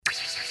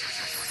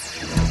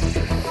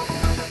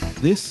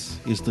This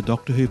is the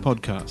Doctor Who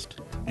podcast,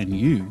 and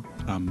you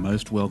are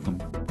most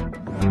welcome.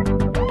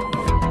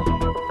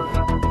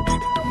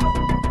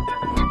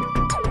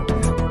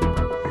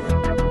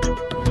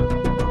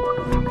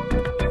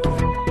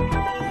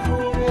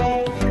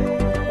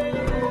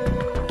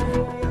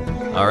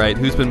 All right,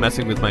 who's been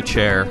messing with my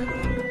chair?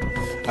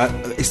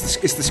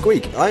 It's the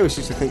squeak. I always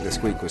used to think the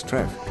squeak was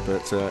Trev,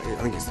 but I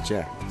think it's the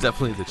chair.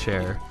 Definitely the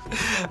chair.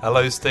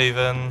 Hello,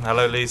 Stephen.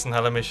 Hello, Lisa, and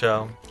hello,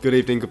 Michelle. Good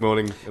evening, good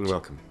morning, and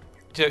welcome.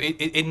 You know,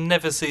 it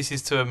never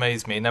ceases to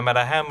amaze me. No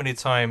matter how many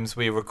times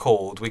we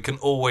record, we can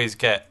always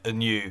get a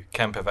new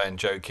campervan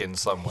joke in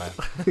somewhere.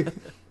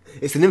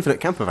 It's an infinite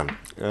campervan.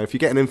 If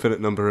you get an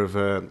infinite number of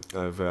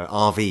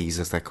RVs,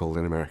 as they're called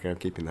in America, I'm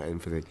keeping that in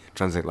for the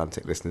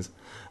transatlantic listeners,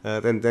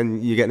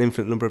 then you get an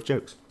infinite number of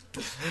jokes.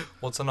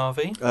 What's an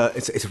RV?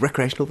 It's a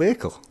recreational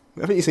vehicle.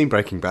 Haven't you seen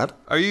Breaking Bad?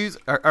 Are you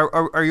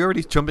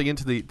already jumping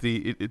into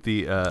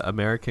the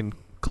American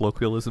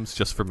colloquialisms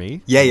just for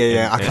me?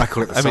 Yeah. I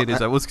call it the I mean,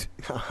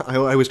 I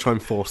always try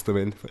and force them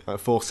in.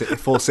 Force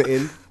it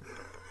in.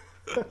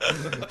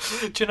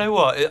 Do you know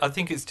what? I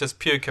think it's just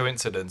pure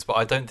coincidence, but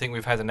I don't think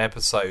we've had an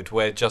episode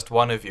where just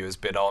one of you has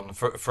been on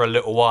for a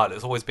little while.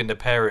 It's always been the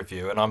pair of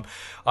you, and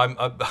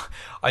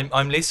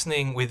I'm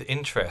listening with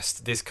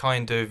interest this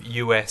kind of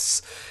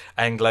US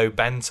Anglo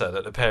banter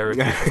that the pair of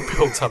you have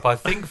built up. I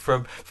think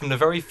from the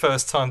very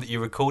first time that you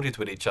recorded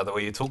with each other,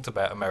 where you talked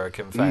about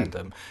American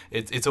fandom,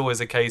 it's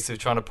always a case of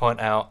trying to point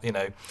out,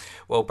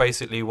 well,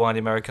 basically why the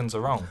Americans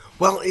are wrong.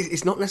 Well,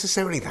 it's not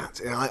necessarily that.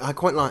 I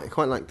quite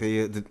like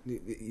the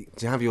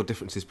to have your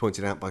differences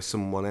pointed out by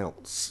someone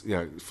else,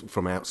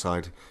 from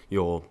outside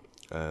your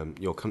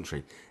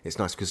country. It's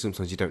nice because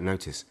sometimes you don't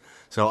notice.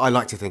 So I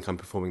like to think I'm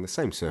performing the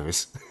same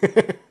service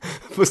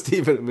for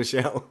Stephen and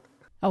Michelle.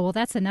 Oh, well,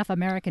 that's enough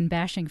American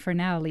bashing for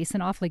now, Lisa,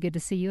 and awfully good to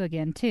see you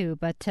again, too.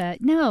 But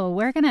no,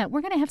 we're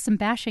gonna have some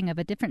bashing of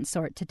a different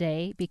sort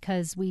today,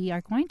 because we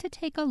are going to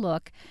take a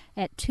look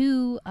at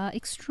two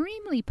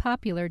extremely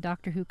popular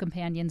Doctor Who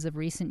companions of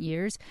recent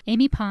years,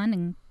 Amy Pond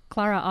and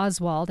Clara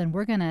Oswald, and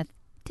we're going to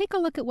take a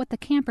look at what the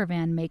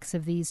campervan makes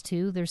of these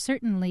two. There's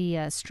certainly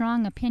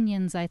strong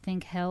opinions, I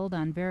think, held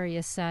on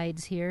various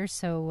sides here.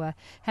 So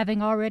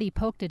having already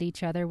poked at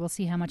each other, we'll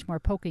see how much more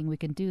poking we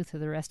can do through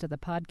the rest of the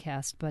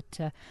podcast.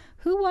 But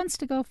who wants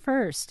to go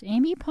first,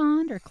 Amy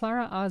Pond or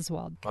Clara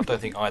Oswald? I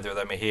don't think either of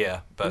them are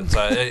here, but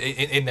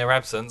in their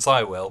absence,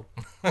 I will.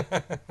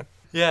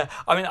 Yeah,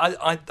 I mean,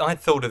 I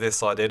thought of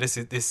this idea.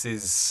 This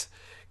is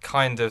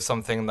kind of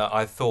something that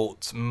I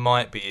thought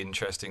might be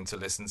interesting to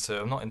listen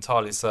to. I'm not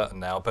entirely certain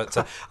now, but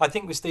I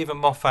think with Stephen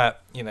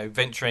Moffat,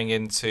 venturing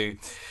into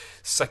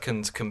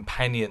second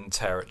companion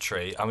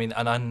territory, I mean,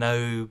 and I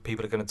know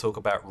people are going to talk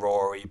about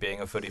Rory being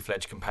a fully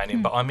fledged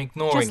companion, but I'm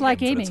ignoring him for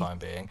the time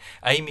being.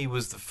 Amy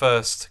was the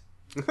first.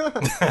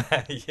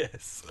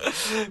 Yes,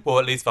 well,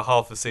 at least for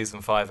half of season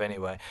 5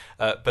 anyway.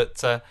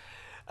 But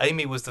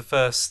Amy was the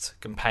first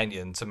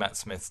companion to Matt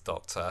Smith's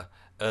Doctor.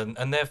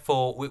 And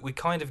therefore, we're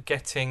kind of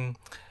getting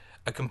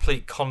a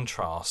complete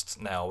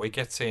contrast now. We're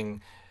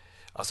getting,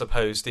 I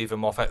suppose, Stephen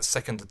Moffat's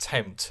second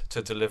attempt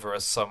to deliver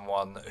us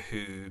someone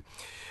who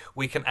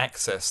we can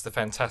access the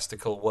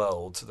fantastical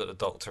world that the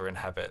Doctor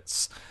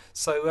inhabits.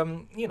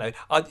 So,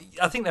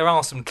 I think there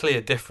are some clear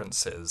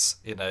differences,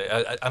 and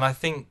I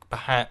think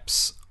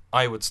perhaps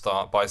I would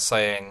start by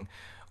saying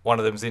one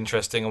of them's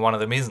interesting and one of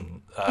them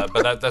isn't.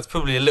 But that's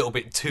probably a little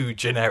bit too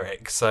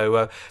generic.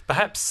 So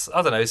perhaps,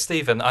 I don't know,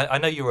 Stephen, I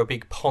know you're a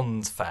big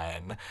Pond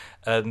fan,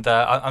 and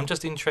I'm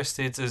just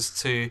interested as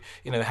to,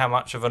 how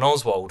much of an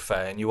Oswald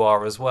fan you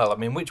are as well. I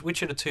mean,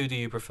 which of the two do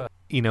you prefer?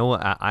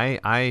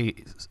 I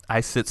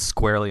sit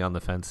squarely on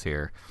the fence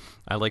here.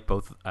 I like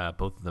both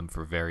of them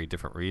for very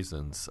different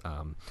reasons.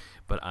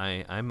 But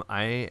I am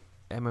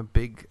a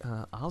big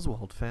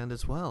Oswald fan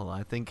as well.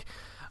 I think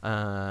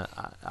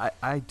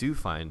I do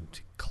find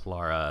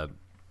Clara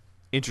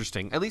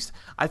interesting. At least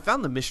I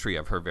found the mystery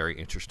of her very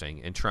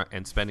interesting,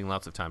 and spending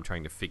lots of time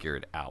trying to figure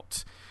it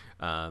out.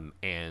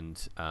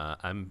 And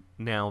I'm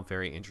now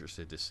very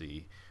interested to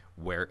see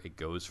where it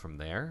goes from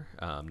there.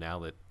 Now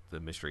that the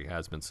mystery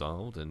has been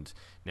solved, and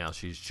now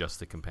she's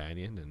just a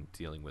companion and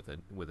dealing with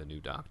a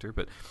new Doctor.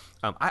 But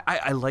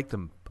I like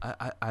them.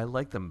 I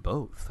like them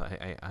both.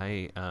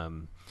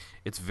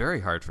 It's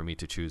very hard for me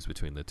to choose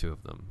between the two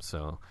of them.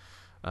 So.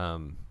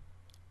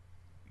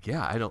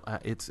 I don't.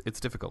 It's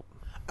difficult.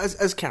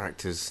 As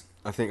characters,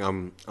 I think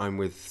I'm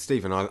with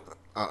Stephen. I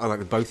like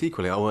them both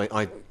equally.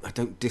 I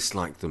don't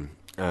dislike them.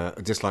 I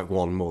dislike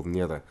one more than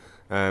the other.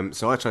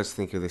 So I try to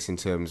think of this in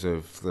terms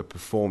of the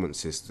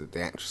performances that the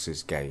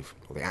actresses gave,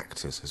 or the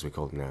actors, as we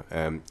call them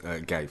now,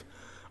 gave,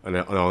 and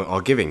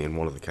are giving in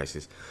one of the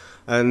cases.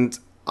 And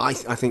I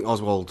think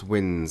Oswald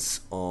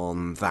wins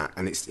on that,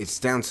 and it's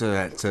down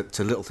to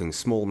little things,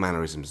 small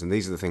mannerisms, and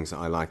these are the things that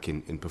I like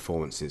in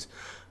performances.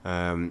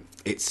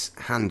 It's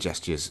hand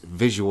gestures,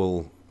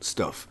 visual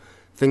stuff,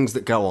 things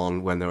that go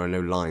on when there are no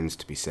lines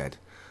to be said.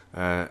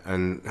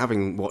 And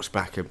having watched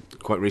back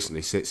quite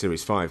recently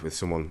Series 5 with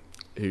someone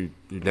who'd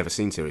never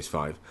seen Series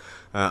 5,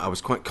 I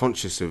was quite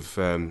conscious of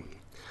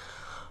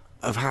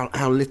of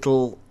how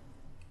little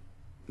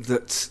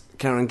that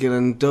Karen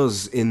Gillan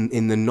does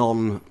in the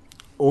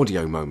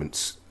non-audio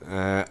moments,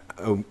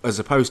 as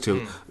opposed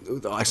to,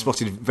 I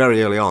spotted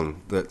very early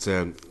on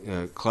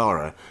that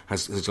Clara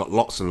has got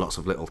lots and lots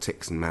of little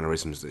tics and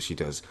mannerisms that she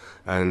does,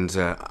 and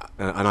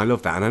I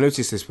love that. And I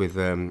noticed this with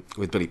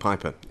Billie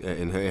Piper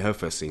in her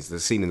first scenes.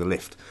 There's a scene in the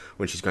lift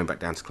when she's going back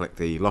down to collect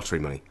the lottery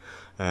money,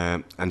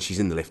 and she's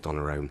in the lift on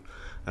her own,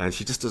 and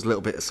she just does a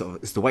little bit of sort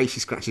of, it's the way she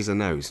scratches her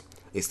nose.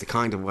 It's the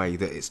kind of way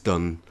that it's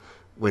done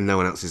when no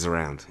one else is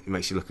around. It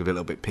makes you look a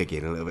little bit piggy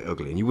and a little bit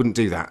ugly, and you wouldn't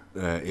do that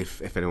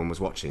if anyone was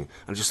watching.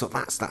 And I just thought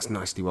that's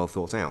nicely well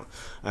thought out.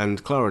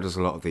 And Clara does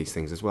a lot of these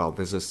things as well.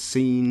 There's a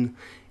scene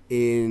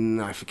in,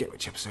 I forget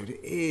which episode it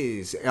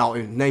is. Is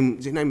it Name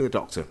of the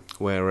Doctor,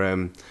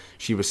 where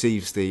she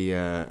receives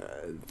the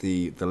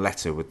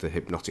letter with the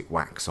hypnotic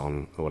wax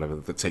on or whatever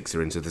that takes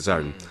her into the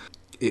zone.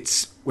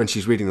 It's when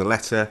she's reading the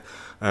letter,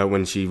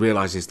 when she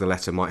realises the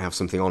letter might have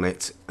something on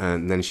it,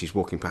 and then she's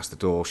walking past the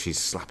door, she's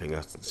slapping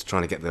her,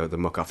 trying to get the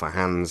muck off her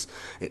hands.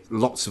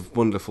 Lots of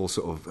wonderful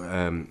sort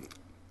of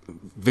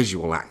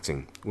visual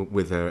acting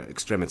with her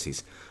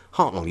extremities.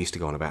 Hartnell used to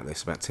go on about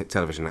this, about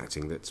television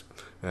acting, that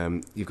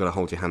you've got to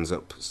hold your hands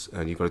up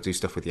and you've got to do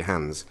stuff with your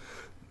hands,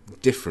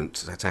 different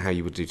to how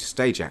you would do to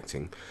stage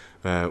acting,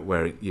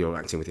 where you're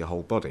acting with your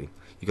whole body.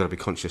 You've got to be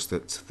conscious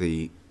that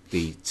the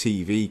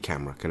TV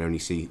camera can only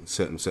see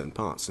certain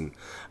parts, and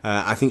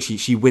I think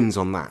she wins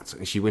on that.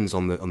 She wins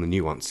on the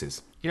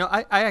nuances. You know,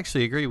 I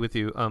actually agree with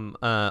you on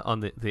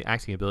the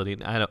acting ability,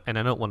 and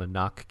I don't want to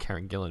knock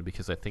Karen Gillan,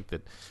 because I think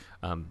that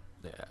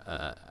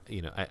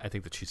I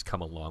think that she's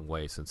come a long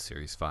way since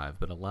Series 5,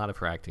 but a lot of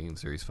her acting in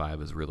Series 5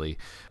 is really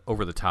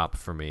over the top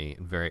for me.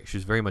 And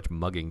she's very much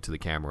mugging to the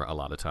camera a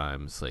lot of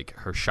times, like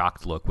her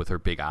shocked look with her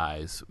big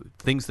eyes,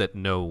 things that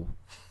no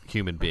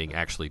human being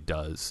actually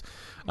does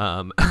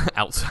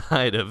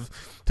outside of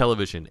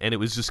television. And it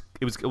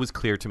was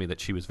clear to me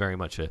that she was very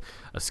much a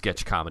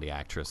sketch comedy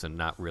actress, and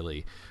not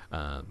really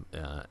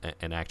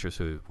an actress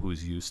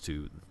who's used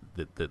to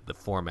the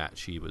format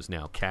she was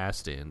now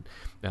cast in.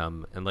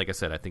 And like I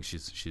said, I think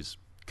she's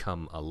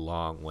come a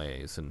long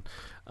ways and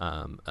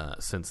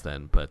since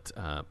then. But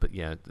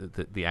yeah,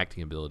 the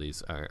acting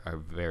abilities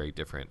are very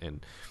different.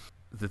 And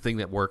the thing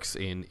that works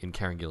in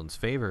Karen Gillan's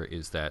favor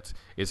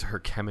is her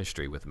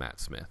chemistry with Matt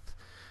Smith,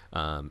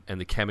 and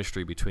the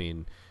chemistry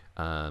between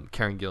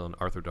Karen Gillan,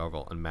 Arthur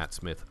Darvill, and Matt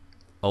Smith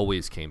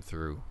always came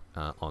through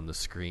on the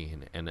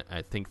screen. And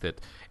I think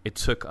that it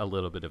took a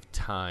little bit of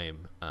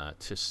time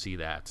to see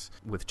that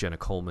with Jenna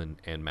Coleman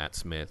and Matt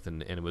Smith,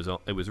 and it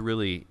was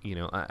really,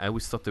 I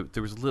always thought that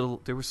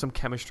there was some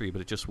chemistry, but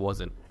it just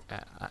wasn't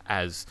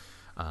as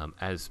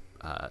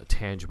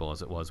tangible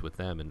as it was with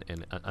them,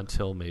 and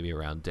until maybe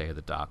around Day of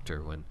the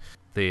Doctor, when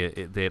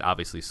they had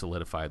obviously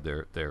solidified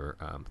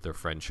their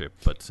friendship.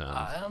 But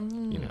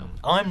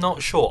I'm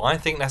not sure. I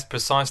think that's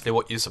precisely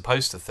what you're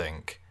supposed to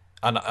think.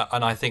 And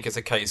I think it's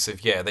a case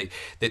of,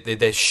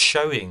 they're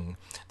showing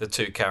the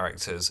two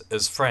characters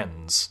as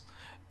friends,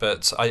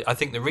 but I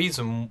think the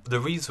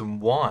reason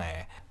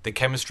why the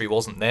chemistry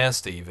wasn't there,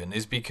 Stephen,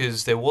 is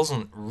because there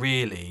wasn't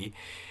really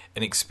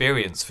an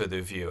experience for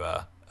the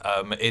viewer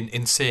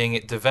in seeing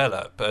it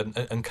develop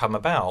and come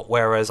about.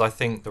 Whereas I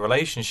think the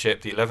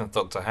relationship the 11th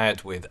Doctor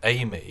had with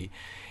Amy,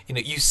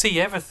 you see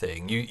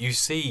everything. You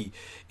see,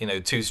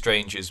 two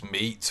strangers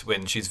meet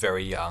when she's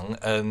very young,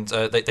 and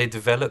they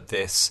develop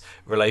this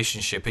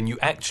relationship, and you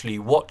actually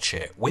watch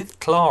it. With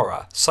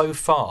Clara, so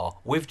far,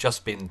 we've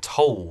just been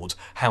told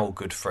how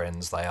good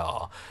friends they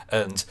are,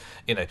 and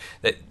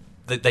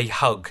they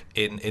hug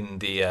in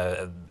the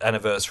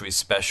anniversary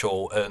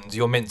special, and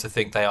you're meant to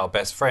think they are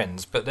best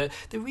friends, but there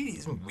really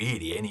isn't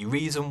really any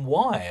reason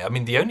why. I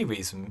mean, the only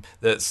reason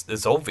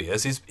that's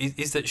obvious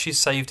is that she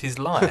saved his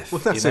life. Well,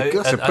 that's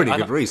a pretty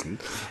good reason.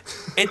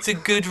 It's a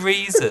good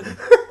reason,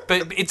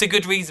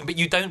 but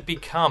you don't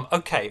become,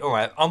 okay, all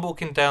right, I'm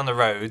walking down the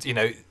road,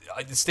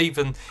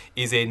 Stephen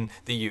is in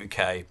the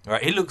UK,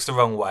 right? He looks the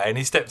wrong way and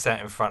he steps out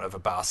in front of a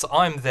bus.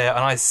 I'm there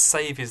and I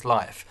save his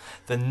life.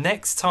 The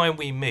next time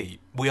we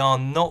meet, we are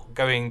not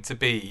going to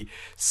be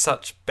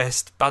such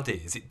best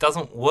buddies. It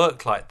doesn't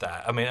work like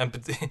that. I mean,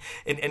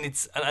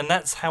 and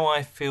that's how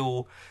I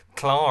feel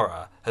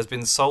Clara has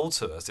been sold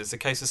to us. It's a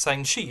case of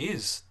saying she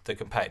is the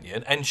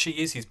companion and she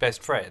is his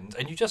best friend,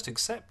 and you just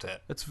accept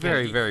it. It's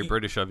very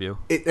British of you.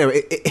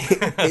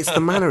 It's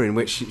the manner in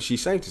which she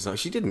saved his life.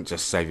 She didn't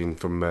just save him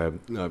from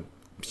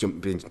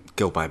being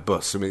killed by a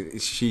bus. I mean,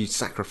 she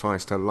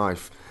sacrificed her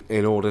life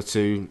in order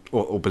to,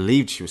 or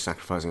believed she was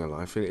sacrificing her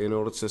life in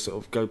order to sort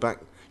of go back.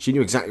 She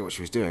knew exactly what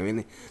she was doing. I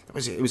mean,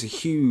 it was a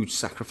huge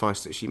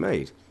sacrifice that she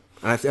made.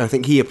 And I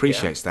think he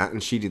appreciates that,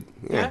 and she did.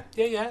 Yeah.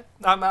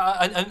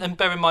 And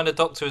bear in mind, the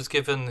Doctor has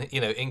given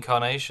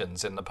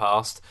incarnations in the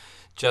past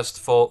just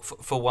for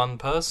one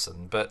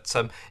person. But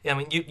I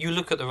mean, you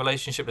look at the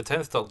relationship the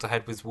 10th Doctor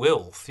had with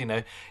Wilf.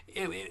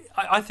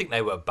 I think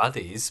they were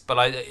buddies,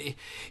 but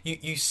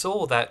you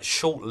saw that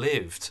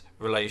short-lived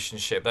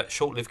relationship, that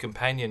short-lived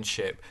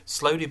companionship,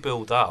 slowly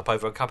build up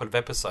over a couple of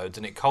episodes,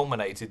 and it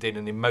culminated in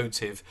an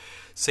emotive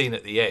scene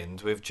at the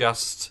end with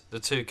just the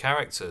two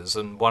characters,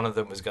 and one of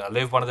them was going to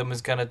live, one of them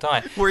was going to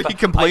die. Where he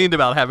complained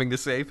about having to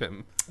save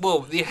him.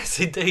 Well, yes,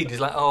 indeed. He's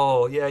like,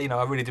 oh, yeah,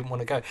 I really didn't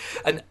want to go.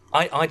 And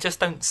I just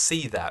don't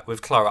see that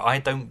with Clara. I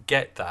don't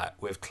get that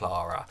with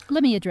Clara.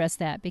 Let me address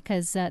that,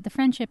 because the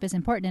friendship is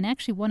important. And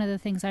actually, one of the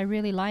things I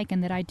really like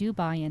and that I do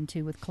buy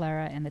into with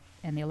Clara and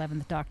the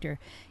 11th Doctor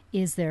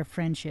is their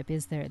friendship,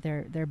 is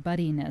their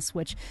buddiness,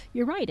 which,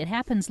 you're right, it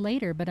happens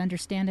later, but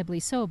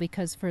understandably so,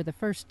 because for the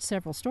first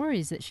several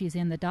stories that she's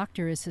in, the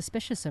Doctor is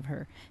suspicious of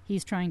her.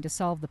 He's trying to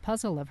solve the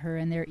puzzle of her,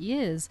 and there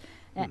is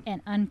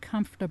an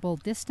uncomfortable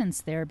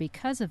distance there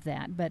because of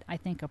that, but I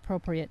think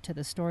appropriate to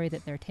the story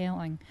that they're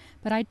telling.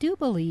 But I do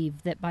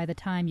believe that by the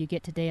time you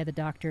get to Day of the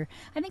Doctor,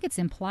 I think it's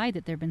implied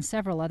that there have been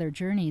several other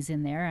journeys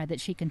in there,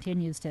 that she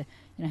continues to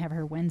have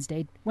her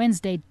Wednesday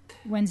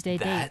date.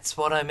 That's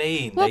what I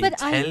mean. Well, they but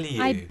tell you.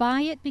 I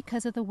buy it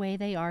because of the way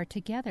they are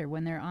together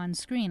when they're on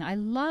screen. I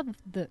love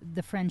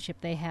the friendship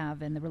they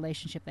have and the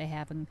relationship they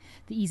have and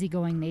the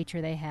easygoing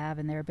nature they have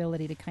and their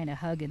ability to kind of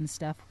hug and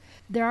stuff.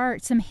 There are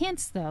some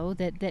hints, though,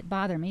 that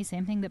bother me.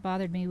 Same thing that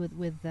bothered me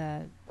with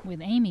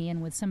Amy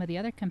and with some of the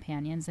other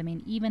companions. I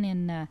mean, even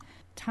in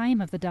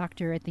Time of the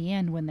Doctor at the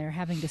end when they're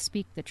having to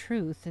speak the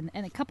truth, and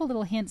a couple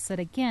little hints that,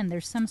 again,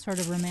 there's some sort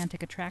of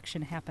romantic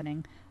attraction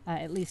happening,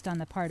 at least on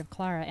the part of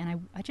Clara,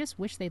 and I just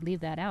wish they'd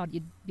leave that out.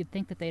 You'd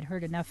think that they'd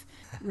heard enough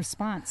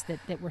response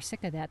that we're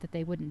sick of that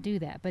they wouldn't do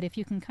that. But if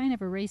you can kind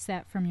of erase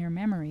that from your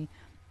memory,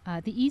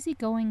 the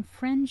easygoing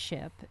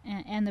friendship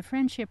and the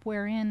friendship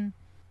wherein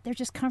they're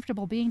just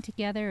comfortable being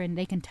together and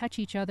they can touch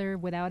each other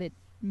without it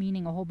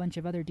meaning a whole bunch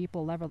of other deeper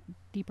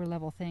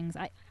level things.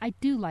 I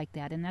do like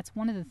that, and that's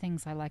one of the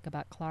things I like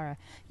about Clara.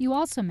 You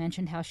also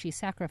mentioned how she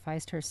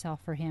sacrificed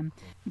herself for him.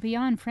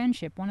 Beyond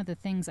friendship, one of the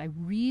things I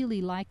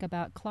really like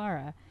about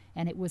Clara,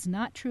 and it was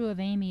not true of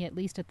Amy, at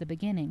least at the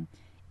beginning,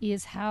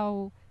 is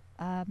how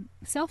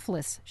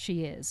selfless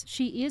she is.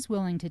 She is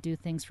willing to do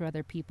things for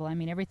other people. I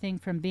mean, everything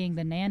from being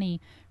the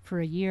nanny for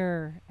a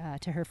year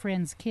to her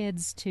friends'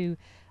 kids to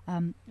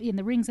in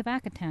the Rings of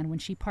Akatan when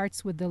she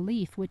parts with the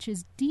leaf, which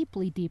is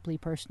deeply, deeply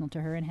personal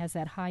to her and has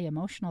that high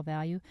emotional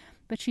value,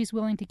 but she's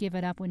willing to give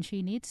it up when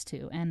she needs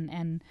to.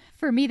 And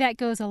for me, that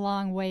goes a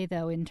long way,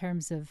 though, in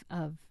terms of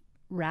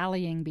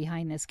rallying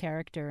behind this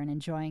character and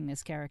enjoying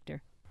this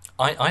character.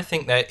 I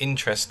think they're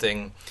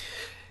interesting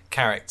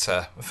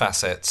character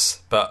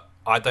facets, but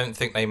I don't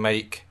think they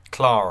make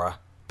Clara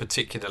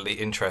particularly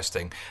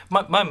interesting.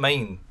 My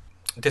main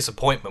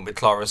disappointment with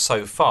Clara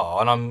so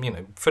far, and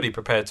I'm fully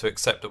prepared to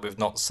accept that we've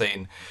not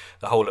seen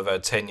the whole of her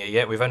tenure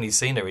yet. We've only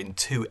seen her in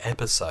 2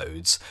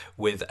 episodes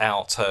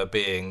without her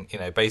being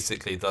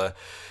basically the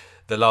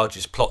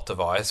largest plot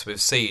device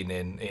we've seen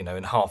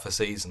in half a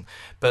season.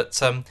 But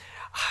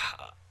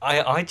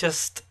I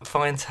just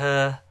find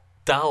her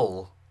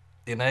dull.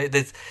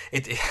 There's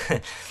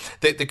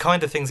the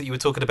kind of things that you were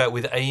talking about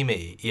with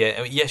Amy.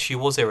 Yeah, yes, she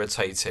was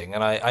irritating,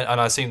 and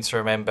I seem to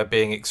remember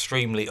being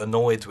extremely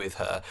annoyed with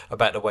her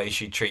about the way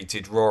she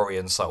treated Rory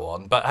and so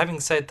on. But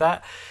having said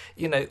that,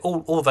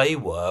 all they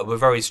were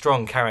very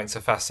strong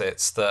character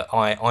facets that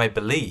I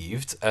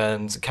believed,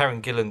 and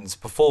Karen Gillan's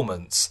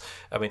performance.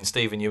 I mean,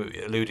 Stephen, you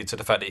alluded to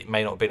the fact that it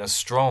may not have been as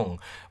strong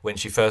when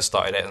she first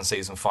started out in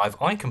season 5.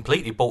 I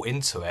completely bought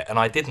into it, and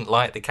I didn't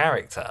like the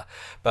character,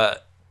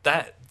 but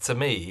that to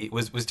me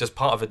was just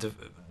part of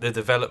the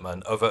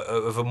development of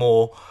a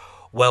more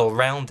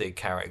well-rounded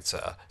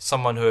character,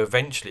 someone who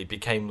eventually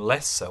became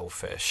less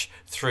selfish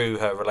through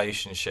her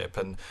relationship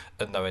and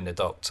knowing the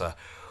Doctor.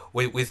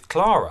 With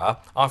Clara,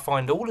 I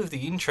find all of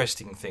the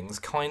interesting things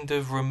kind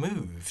of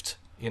removed.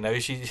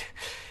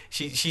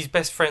 She's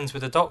best friends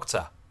with the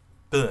Doctor.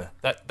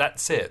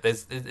 That's it.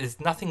 There's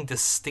nothing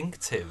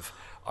distinctive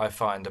I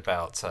find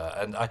about her,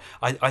 and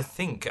I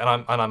think, and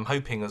I'm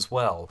hoping as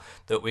well,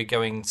 that we're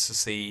going to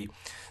see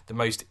the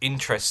most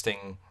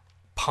interesting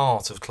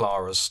part of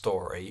Clara's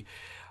story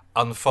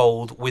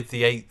unfold with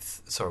the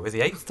eighth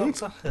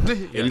Doctor.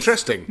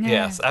 Interesting.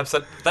 Yes,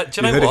 absolutely. Do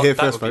you know what?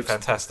 That would be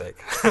fantastic.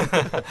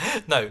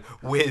 No,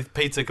 with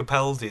Peter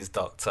Capaldi's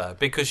Doctor,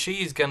 because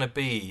she is going to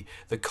be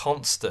the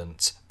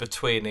constant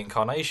between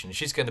incarnations.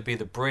 She's going to be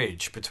the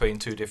bridge between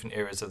 2 different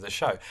eras of the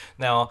show.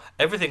 Now,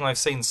 everything I've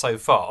seen so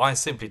far, I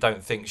simply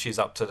don't think she's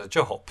up to the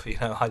job.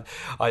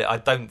 I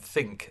don't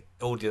think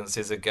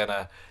audiences are going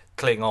to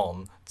cling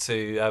on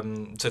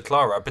to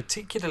Clara,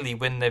 particularly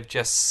when they've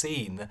just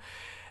seen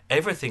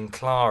everything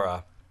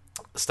Clara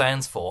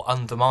stands for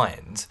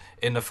undermined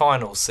in the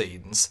final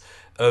scenes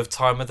of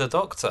Time of the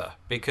Doctor,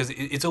 because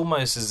it's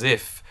almost as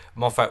if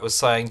Moffat was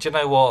saying, do you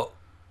know what,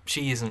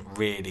 she isn't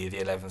really the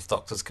 11th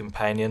Doctor's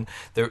companion.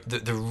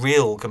 The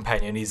real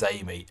companion is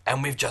Amy,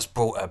 and we've just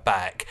brought her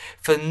back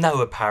for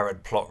no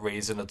apparent plot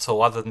reason at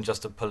all, other than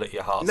just to pull at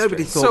your heartstrings.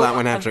 Nobody thought that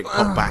when Adric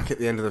popped back at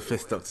the end of the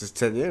 5th Doctor's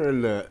tenure,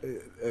 and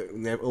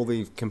all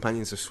the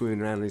companions are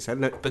swooning around in his head.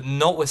 No. But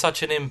not with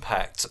such an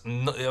impact.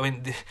 I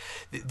mean,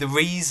 the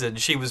reason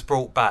she was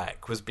brought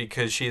back was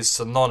because she is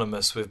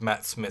synonymous with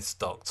Matt Smith's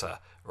Doctor,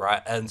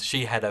 right? And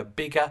she had a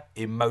bigger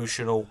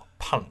emotional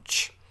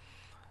punch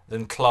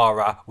than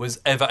Clara was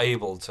ever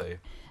able to.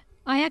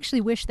 I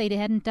actually wish they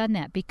hadn't done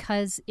that,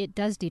 because it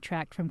does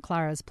detract from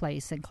Clara's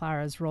place and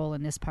Clara's role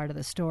in this part of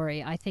the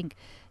story. I think,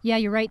 yeah,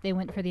 you're right, they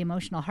went for the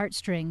emotional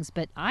heartstrings,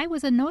 but I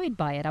was annoyed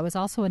by it. I was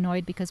also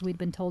annoyed because we'd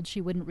been told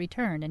she wouldn't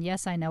return. And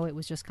yes, I know it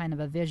was just kind of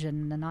a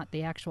vision and not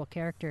the actual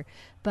character,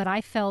 but I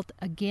felt,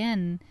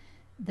 again,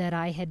 that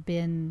I had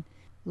been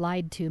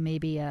lied to,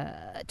 maybe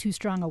too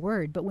strong a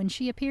word, but when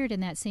she appeared in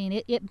that scene,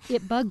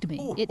 it bugged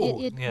me. It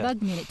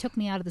bugged me, and it took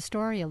me out of the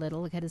story a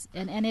little.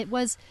 And it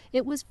was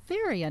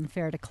very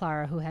unfair to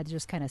Clara, who had to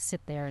just kind of sit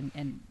there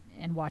and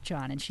watch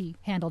on. And she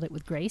handled it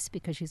with grace,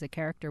 because she's a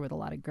character with a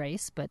lot of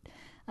grace. But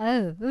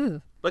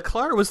But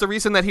Clara was the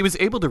reason that he was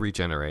able to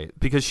regenerate,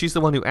 because she's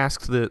the one who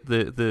asked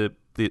the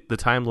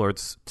Time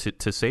Lords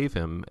to save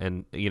him,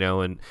 and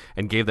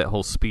and gave that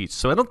whole speech.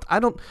 So I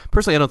don't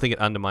personally think it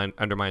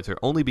undermines her,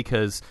 only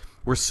because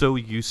we're so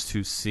used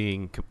to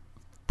seeing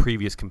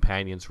previous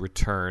companions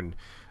return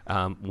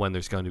when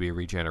there's going to be a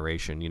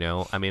regeneration.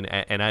 I mean,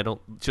 and I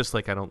don't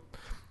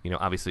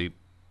obviously,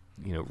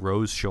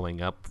 Rose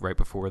showing up right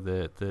before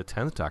the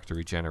 10th Doctor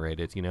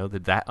regenerated.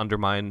 Did that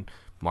undermine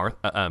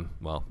Martha?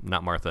 Well,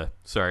 not Martha.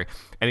 Sorry,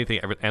 anything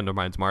ever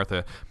undermines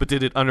Martha. But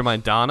did it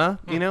undermine Donna?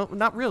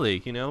 Not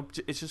really.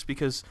 It's just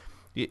because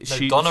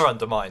Donna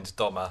undermined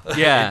Doma.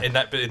 Yeah. in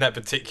that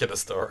particular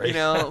story.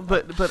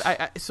 But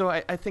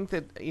I think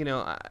that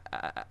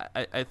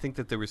I think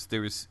that there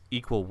was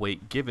equal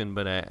weight given,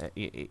 but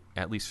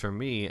at least for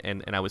me,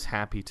 and I was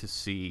happy to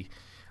see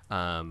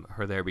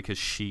her there, because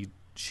she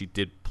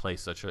did play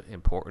such an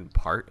important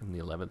part in the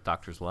 11th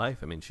Doctor's life.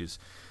 I mean, she's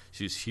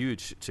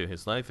huge to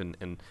his life,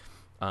 and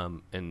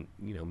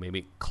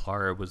maybe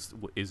Clara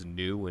is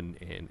new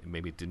and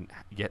maybe didn't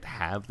yet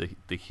have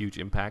the huge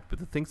impact, but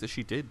the things that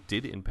she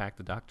did impact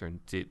the Doctor,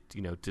 and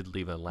did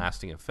leave a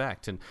lasting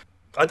effect. And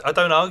I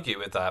don't argue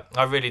with that.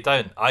 I really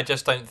don't. I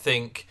just don't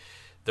think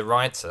the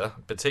writer,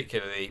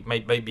 particularly,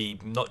 maybe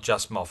not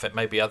just Moffat,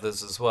 maybe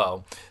others as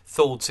well,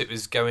 thought it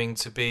was going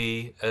to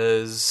be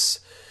as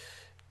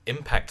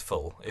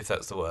impactful, if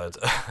that's the word,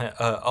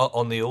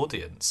 on the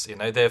audience.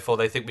 Therefore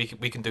they think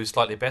we can do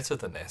slightly better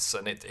than this.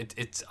 And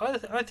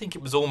I think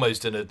it was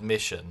almost an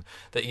admission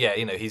that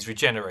he's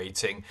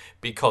regenerating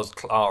because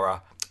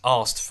Clara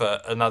asked for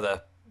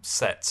another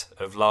set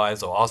of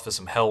lives, or asked for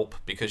some help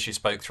because she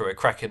spoke through a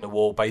crack in the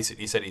wall.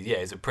 Basically said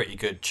he's a pretty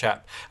good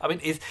chap. I mean,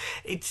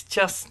 it's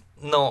just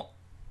not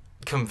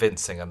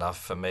convincing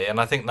enough for me, and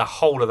I think the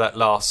whole of that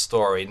last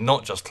story,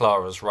 not just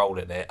Clara's role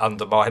in it,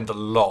 undermined a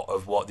lot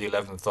of what the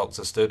 11th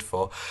Doctor stood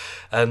for,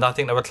 and I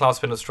think they were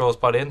clasping at straws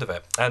by the end of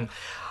it. And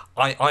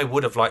I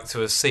would have liked to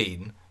have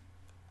seen,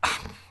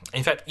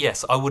 in fact,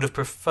 yes, I would have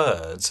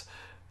preferred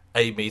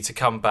Amy to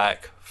come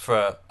back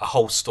for a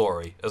whole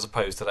story as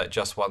opposed to that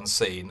just one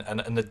scene,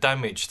 and the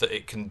damage that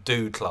it can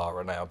do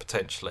Clara now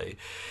potentially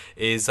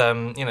is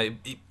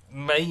it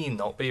may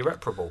not be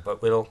irreparable,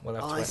 but we'll have to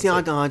wait.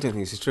 I don't think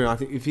this is true. I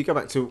think if you go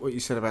back to what you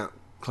said about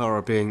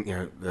Clara being,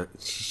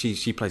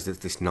 she plays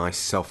this nice,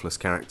 selfless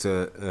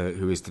character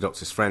who is the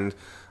Doctor's friend.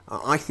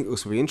 I think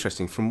this will be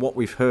interesting. From what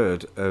we've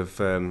heard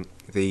of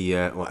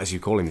as you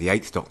call him, the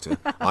 8th Doctor,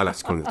 I like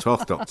to call him the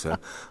 12th Doctor,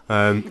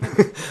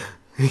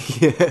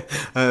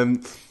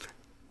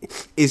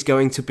 is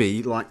going to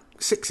be like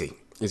Sixie.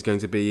 Is going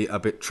to be a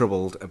bit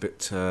troubled, a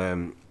bit.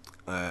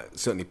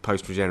 Certainly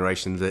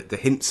post-regeneration, the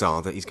hints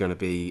are that he's going to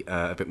be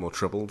a bit more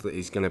troubled, that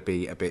he's going to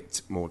be a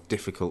bit more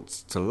difficult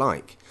to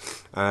like.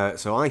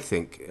 So I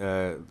think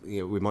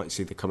we might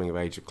see the coming of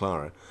age of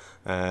Clara,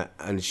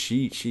 and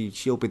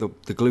she'll be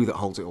the glue that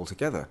holds it all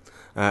together.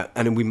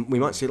 And we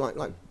might see like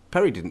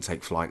Perry didn't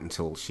take flight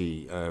until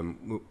she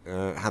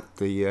had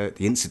the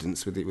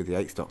incidents with the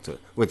 8th Doctor.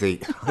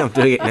 I'm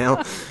doing it now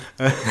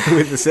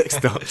with the 6th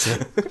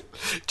Doctor.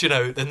 Do you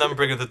know, the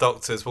numbering of the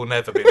Doctors will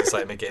never be the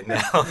same again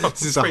now.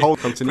 This is a whole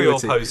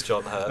continuity. Pre or post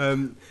John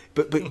Hurt.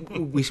 But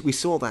we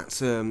saw that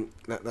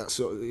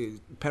sort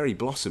of, Perry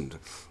blossomed.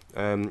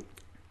 They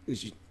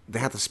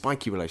had a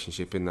spiky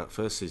relationship in that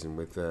first season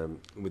with the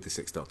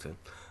 6th Doctor,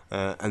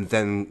 and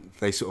then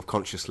they sort of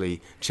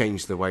consciously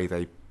changed the way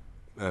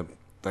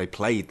they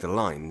played the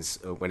lines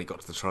when it got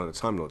to the Trial of the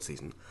Time Lord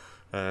season,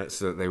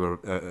 so that they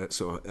were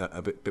sort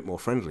of a bit more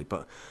friendly.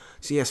 But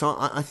so yes,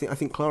 I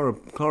think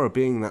Clara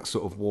being that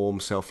sort of warm,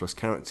 selfless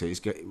character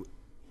is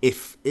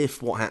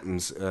if what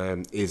happens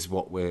is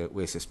what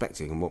we're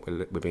suspecting and what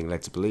we're being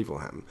led to believe will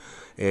happen,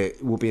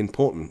 it will be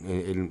important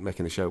in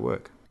making the show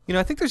work.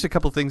 I think there's a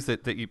couple things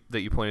that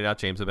you pointed out,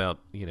 James, about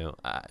you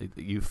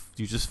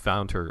just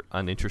found her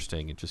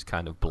uninteresting and just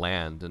kind of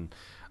bland, and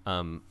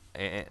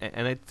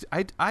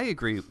I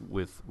agree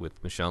with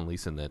Michelle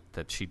Leeson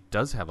that she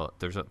does have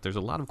there's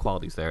a lot of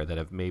qualities there that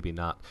have maybe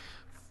not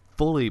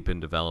fully been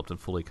developed and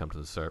fully come to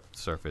the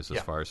surface as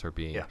far as her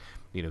being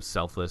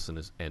selfless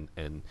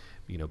and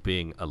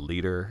being a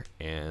leader,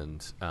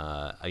 and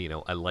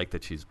I like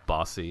that she's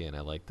bossy, and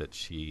I like that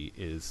she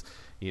is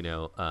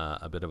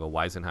a bit of a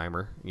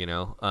Weisenheimer.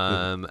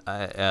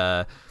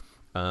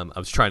 I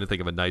was trying to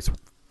think of a nice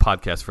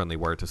podcast friendly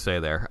word to say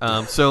there.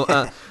 I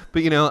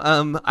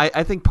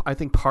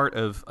think part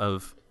of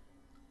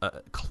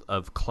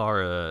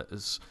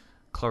Clara's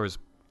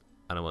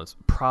I don't know,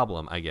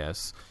 problem, I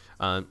guess,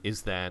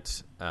 is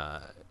that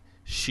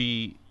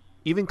she,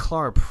 even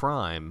Clara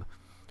Prime,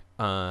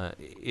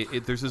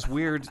 there's this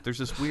weird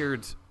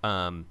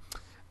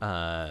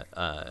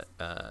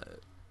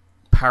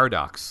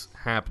paradox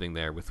happening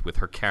there with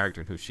her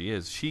character and who she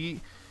is.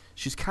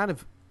 She's kind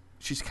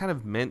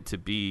of meant to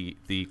be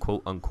the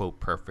quote unquote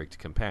perfect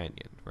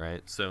companion,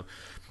 right? So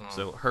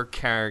her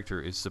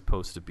character is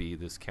supposed to be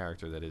this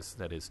character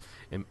that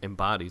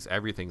embodies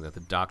everything that the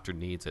Doctor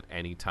needs at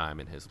any time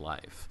in his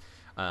life.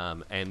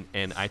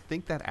 And I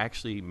think that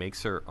actually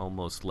makes her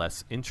almost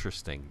less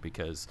interesting,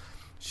 because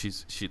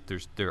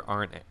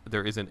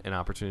there isn't an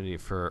opportunity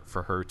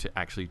for her to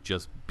actually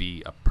just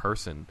be a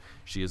person.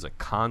 She is a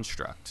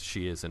construct.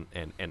 She is an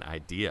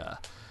idea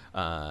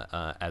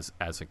as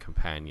a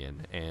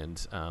companion,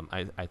 and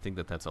I think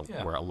that's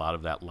where a lot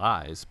of that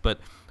lies. But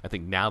I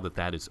think now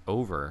that is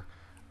over,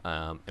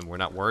 and we're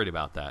not worried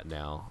about that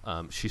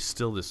now. She's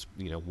still this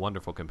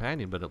wonderful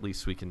companion, but at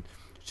least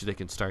they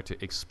can start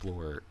to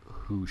explore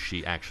who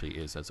she actually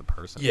is as a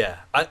person. Yeah,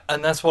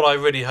 and that's what I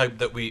really hope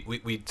that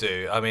we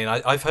do. I mean,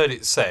 I've heard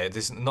it said,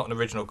 this is not an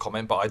original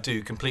comment, but I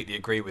do completely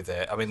agree with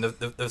it. I mean,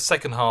 the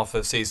second half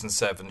of season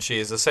 7, she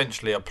is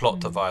essentially a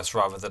plot device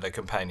rather than a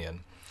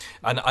companion.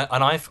 And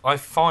I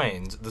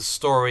find the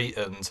story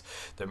and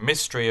the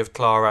mystery of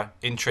Clara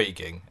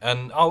intriguing.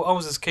 And I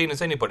was as keen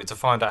as anybody to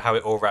find out how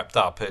it all wrapped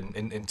up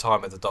in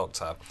Time with the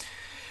Doctor.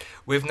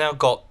 We've now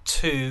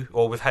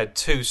we've had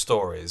 2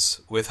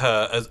 stories with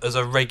her as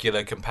a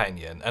regular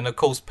companion. And of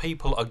course,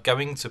 people are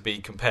going to be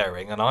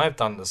comparing, and I've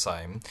done the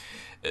same,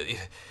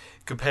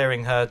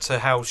 comparing her to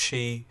how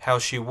she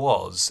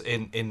was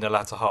in the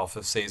latter half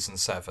of season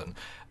 7.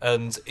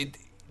 And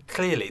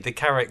clearly the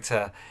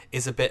character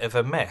is a bit of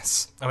a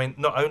mess. I mean,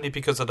 not only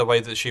because of the way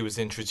that she was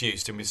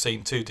introduced, and we've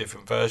seen 2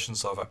 different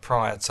versions of her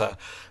prior to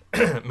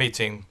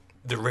meeting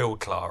the real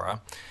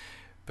Clara,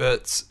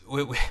 but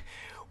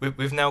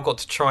we've now got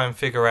to try and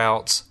figure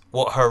out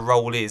what her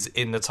role is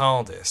in the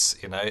TARDIS,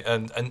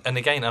 and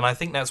again, and I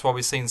think that's why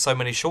we've seen so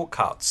many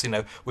shortcuts.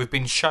 We've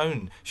been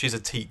shown she's a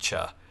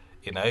teacher,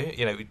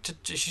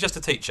 she's just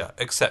a teacher,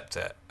 accept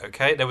it,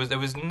 okay? There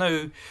was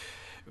no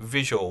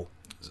visual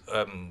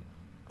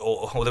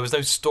or there was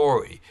no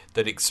story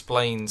that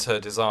explains her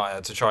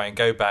desire to try and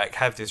go back,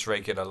 have this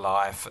regular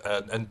life,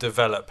 and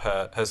develop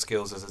her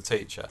skills as a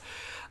teacher.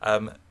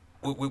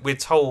 We're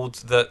told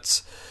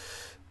that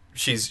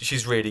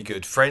she's really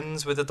good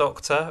friends with the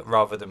Doctor,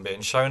 rather than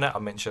being shown it. I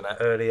mentioned that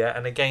earlier.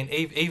 And again,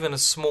 even a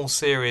small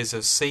series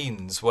of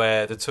scenes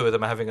where the 2 of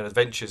them are having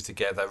adventures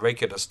together,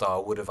 regular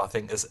style, would have, I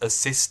think,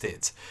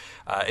 assisted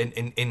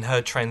in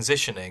her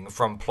transitioning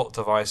from plot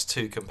device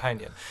to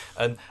companion.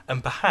 And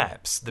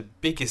perhaps the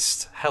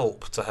biggest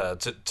help to her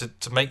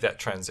to make that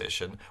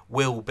transition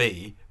will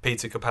be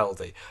Peter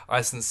Capaldi.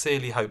 I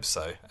sincerely hope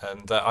so.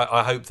 And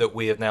I hope that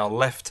we have now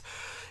left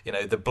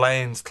the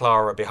bland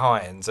Clara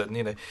behind,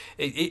 and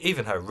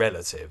even her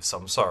relatives.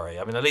 I'm sorry.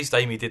 I mean, at least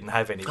Amy didn't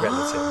have any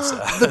relatives.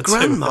 The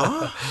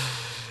grandma.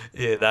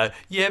 But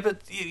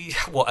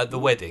what, at the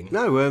wedding?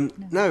 No.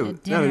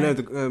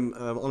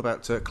 All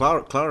about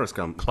Clara's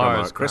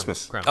grandma at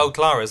Christmas. Oh,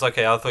 Clara's.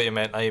 Okay, I thought you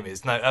meant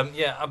Amy's. No.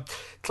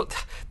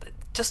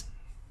 Just.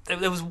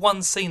 There was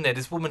one scene there,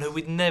 this woman who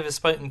we'd never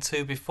spoken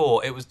to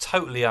before. It was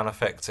totally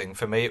unaffecting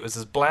for me. It was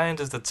as bland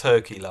as the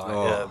turkey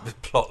line,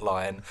 plot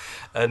line.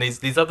 And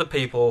these other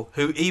people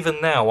who, even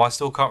now, I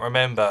still can't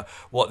remember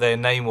what their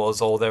name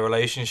was or their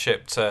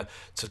relationship to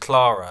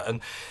Clara.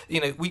 And,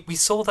 we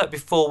saw that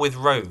before with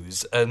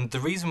Rose. And the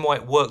reason why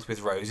it worked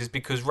with Rose is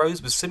because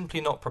Rose was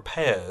simply not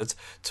prepared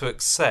to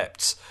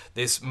accept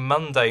this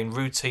mundane,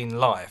 routine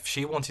life.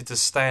 She wanted to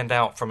stand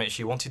out from it.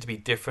 She wanted to be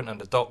different, and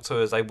the Doctor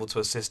was able to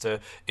assist her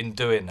in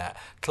doing that.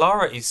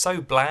 Clara is so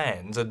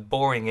bland and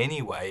boring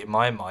anyway, in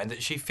my mind,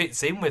 that she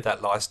fits in with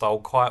that lifestyle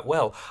quite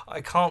well.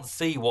 I can't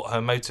see what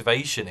her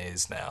motivation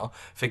is now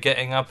for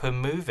getting up and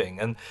moving,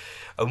 and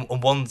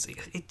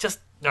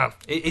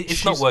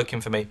it's not working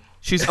for me.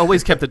 She's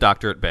always kept the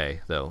Doctor at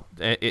bay, though.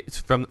 It's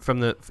from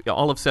the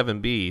all of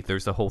 7B.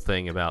 There's the whole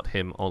thing about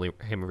him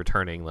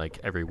returning like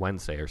every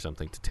Wednesday or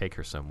something to take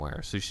her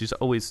somewhere. So she's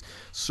always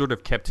sort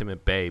of kept him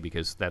at bay,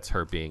 because that's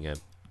her being a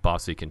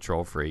bossy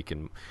control freak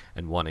and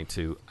wanting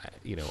to,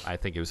 I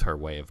think it was her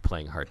way of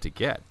playing hard to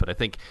get. But I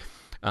think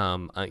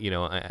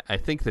I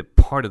think that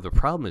part of the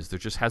problem is there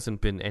just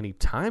hasn't been any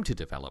time to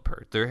develop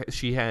her.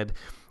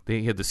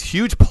 They had this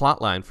huge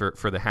plot line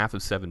for the half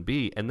of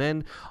 7B, and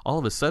then all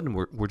of a sudden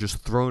we're just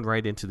thrown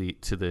right into the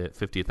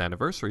 50th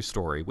anniversary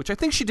story, which I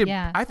think she did.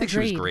 Yeah, I think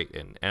agreed. she was great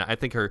in, and I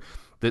think her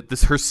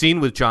scene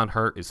with John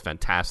Hurt is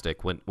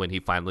fantastic when he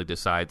finally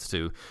decides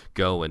to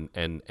go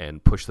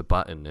and push the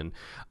button,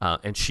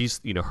 and she's,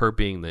 her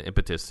being the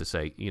impetus to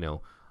say,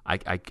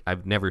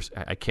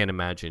 I can't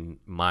imagine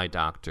my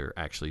doctor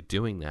actually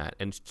doing that,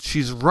 and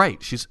she's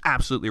right. She's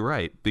absolutely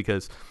right,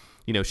 because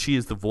she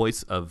is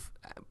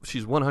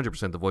she's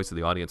 100% the voice of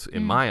the audience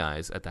in my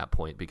eyes at that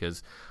point,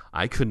 because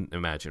I couldn't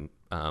imagine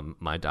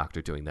my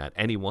doctor doing that,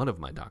 any one of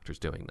my doctors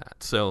doing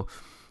that. So,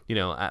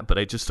 but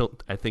I just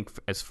don't. I think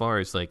as far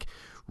as like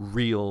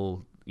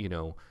real,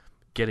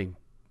 getting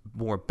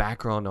more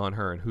background on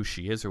her and who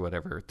she is or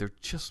whatever, there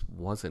just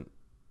wasn't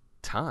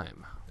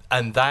time.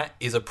 And that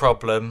is a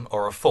problem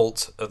or a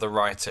fault of the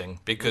writing,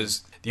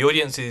 because the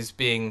audience is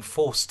being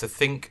forced to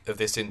think of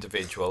this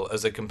individual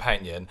as a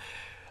companion,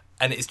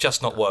 and it's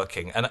just not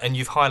working. And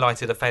you've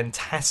highlighted a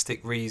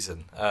fantastic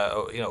reason,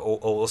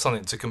 or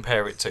something to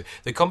compare it to.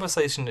 The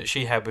conversation that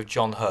she had with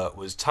John Hurt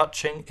was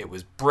touching. It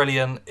was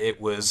brilliant.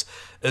 It was,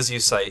 as you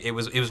say, it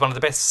was one of the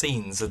best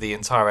scenes of the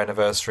entire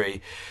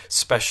anniversary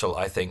special,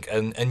 I think.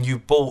 And you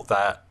bought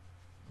that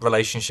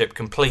relationship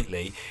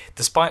completely,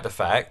 despite the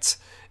fact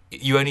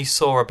you only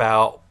saw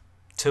about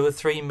 2 or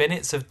 3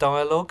 minutes of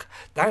dialogue.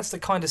 That's the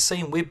kind of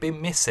scene we've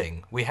been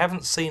missing. We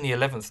haven't seen the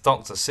 11th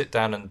Doctor sit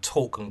down and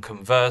talk and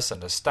converse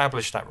and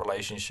establish that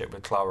relationship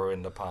with Clara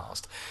in the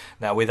past.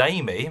 Now, with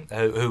Amy,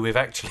 who we've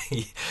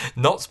actually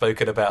not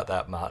spoken about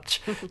that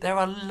much, there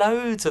are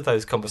loads of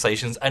those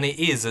conversations, and it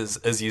is,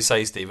 as you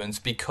say, Stevens,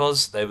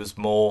 because there was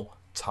more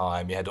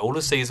time. You had all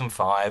of season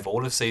 5,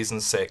 all of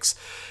season 6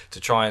 to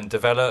try and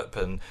develop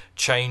and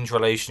change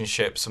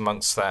relationships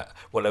amongst that.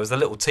 Well, there was a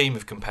little team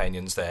of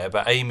companions there,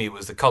 but Amy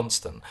was the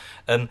constant.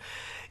 And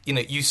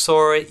you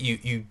saw it,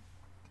 you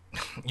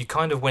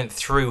kind of went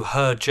through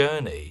her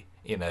journey,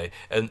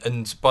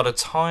 and by the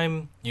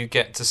time you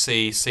get to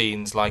see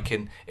scenes like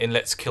in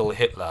Let's Kill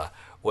Hitler,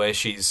 where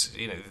she's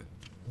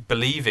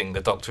believing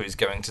the Doctor is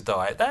going to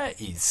die, that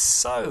is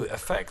so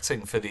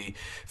affecting for the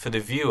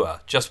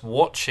viewer, just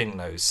watching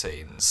those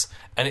scenes.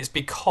 And it's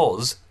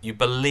because you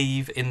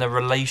believe in the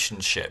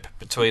relationship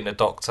between the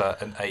Doctor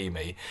and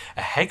Amy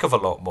a heck of a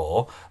lot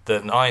more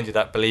than I ended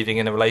up believing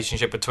in the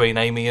relationship between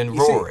Amy and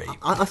Rory. See,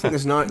 I think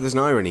there's an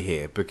irony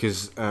here,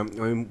 because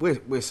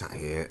we're sat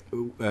here,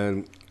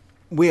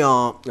 we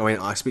are.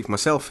 I speak for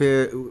myself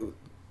here.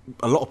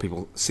 A lot of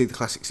people see the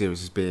classic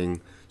series as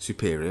being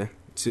superior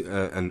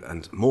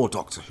and more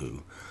Doctor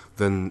Who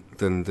than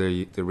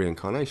the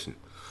reincarnation,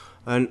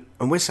 and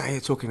we're sat here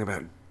talking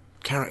about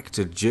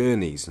character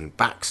journeys and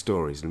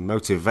backstories and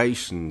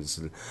motivations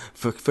and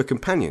for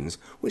companions,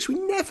 which we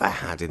never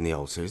had in the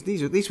old series.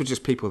 These were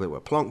just people that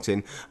were plonked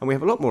in, and we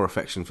have a lot more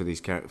affection for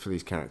these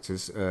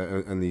characters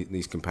and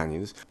these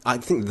companions. I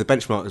think the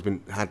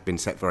benchmark had been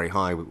set very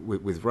high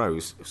with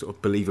Rose, sort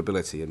of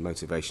believability and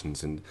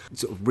motivations and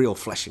sort of real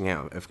fleshing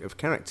out of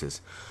characters.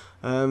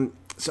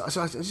 So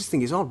I just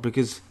think it's odd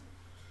because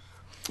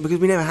we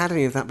never had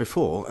any of that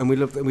before, and we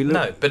love.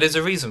 No, but there's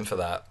a reason for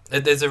that.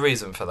 There's a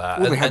reason for that.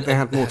 Well, they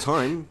had more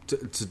time to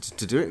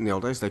do it in the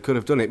old days. They could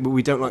have done it, but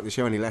we don't like the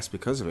show any less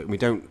because of it. We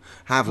don't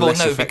have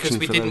less affection for those.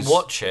 Because we didn't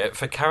watch it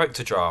for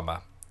character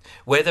drama.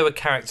 Where there were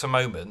character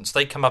moments,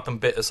 they come up and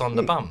bit us on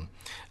the bum.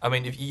 I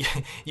mean, if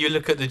you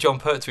look at the John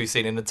Pertwee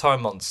scene in The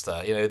Time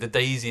Monster, the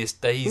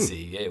daisiest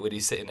Daisy, when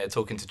he's sitting there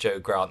talking to Joe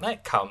Grant,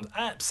 that comes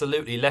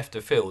absolutely left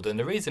of field. And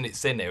the reason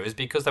it's in there is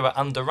because they were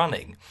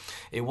underrunning.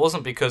 It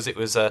wasn't because it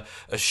was a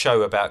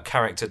show about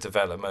character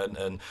development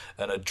and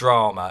a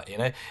drama,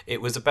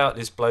 It was about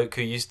this bloke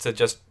who used to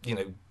just,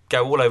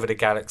 go all over the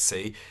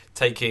galaxy,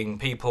 taking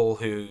people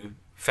who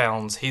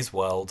found his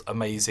world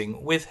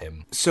amazing with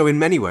him. So in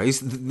many ways,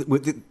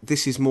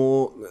 this is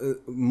more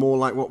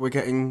like what we're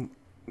getting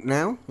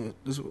now?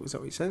 Is that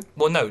what you're saying?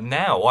 Well, no,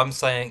 now I'm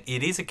saying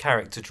it is a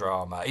character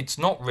drama. It's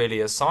not really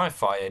a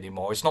sci-fi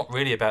anymore. It's not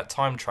really about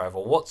time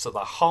travel. What's at the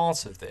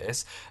heart of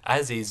this,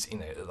 as is,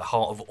 at the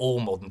heart of all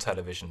modern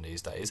television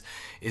these days,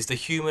 is the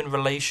human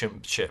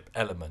relationship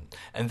element.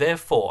 And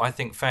therefore, I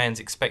think fans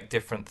expect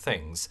different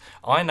things.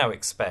 I now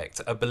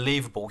expect a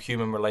believable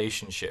human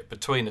relationship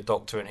between the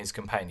Doctor and his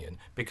companion,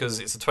 because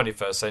it's the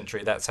 21st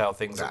century, that's how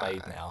things are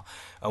made now.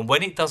 And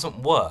when it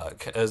doesn't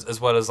work as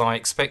well as I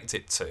expect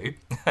it to,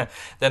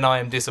 then I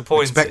am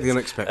disappointed. Expect the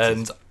unexpected.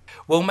 And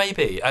well,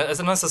 maybe. As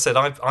I said,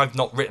 I've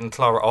not written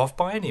Clara off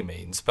by any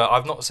means, but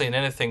I've not seen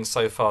anything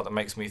so far that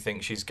makes me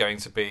think she's going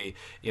to be,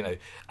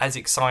 as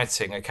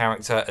exciting a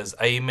character as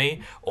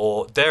Amy,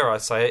 or dare I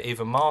say it,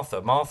 even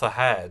Martha. Martha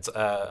had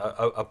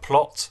a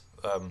plot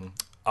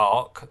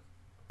arc,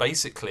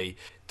 basically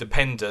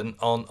dependent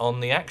on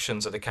the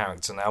actions of the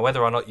character. Now,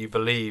 whether or not you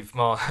believe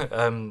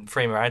Freema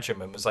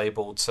Agyeman was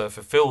able to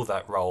fulfill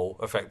that role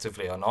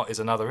effectively or not is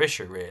another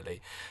issue,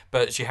 really.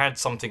 But she had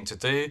something to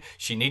do.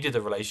 She needed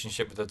a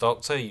relationship with the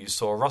Doctor. You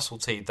saw Russell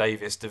T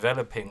Davies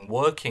developing,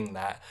 working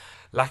that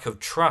lack of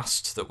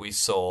trust that we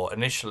saw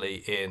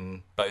initially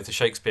in both the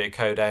Shakespeare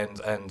Code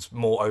and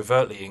more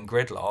overtly in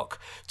Gridlock,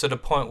 to the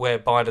point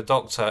whereby the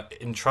Doctor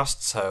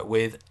entrusts her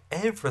with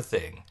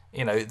everything.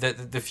 You know,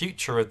 the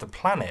future of the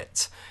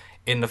planet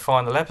in the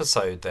final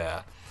episode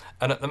there.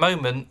 And at the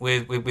moment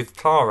with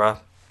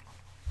Clara,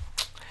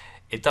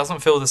 it doesn't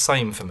feel the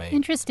same for me.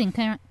 Interesting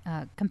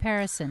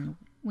comparison.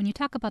 When you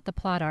talk about the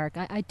plot arc,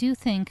 I do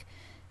think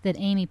that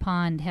Amy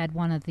Pond had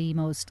one of the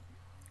most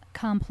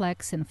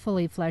complex and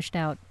fully fleshed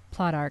out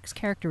plot arcs,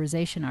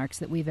 characterization arcs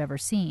that we've ever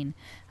seen.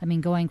 I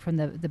mean, going from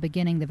the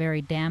beginning, the very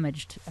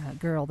damaged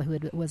girl who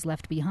was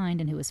left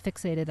behind and who was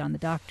fixated on the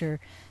Doctor,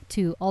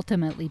 to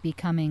ultimately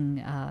becoming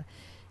a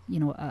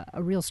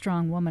real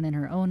strong woman in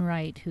her own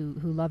right, who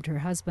loved her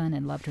husband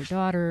and loved her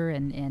daughter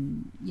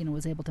and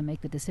was able to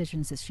make the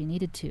decisions as she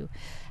needed to.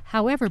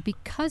 However,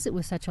 because it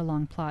was such a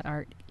long plot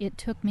arc, it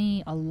took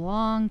me a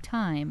long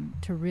time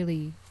to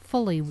really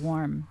fully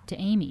warm to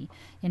Amy.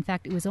 In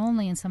fact, it was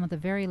only in some of the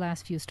very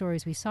last few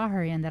stories we saw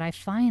her in that I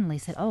finally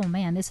said, oh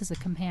man, this is a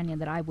companion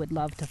that I would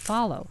love to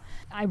follow.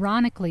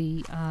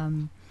 Ironically,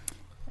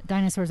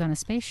 Dinosaurs on a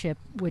Spaceship,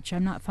 which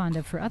I'm not fond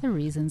of for other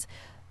reasons,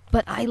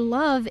 but I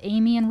love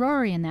Amy and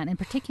Rory in that, in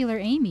particular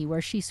Amy,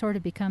 where she sort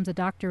of becomes a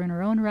doctor in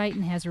her own right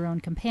and has her own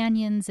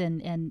companions,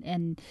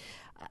 and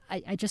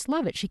I just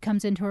love it. She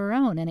comes into her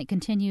own, and it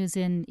continues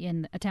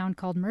in A Town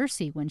Called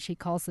Mercy when she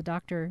calls the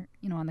Doctor,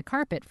 on the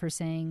carpet for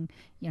saying,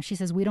 she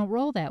says, we don't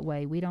roll that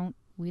way. We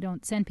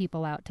don't send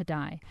people out to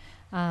die.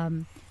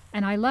 And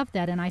I love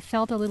that, and I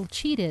felt a little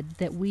cheated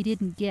that we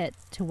didn't get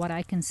to what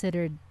I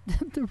considered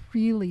the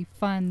really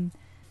fun,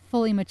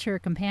 fully mature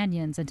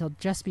companions until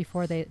just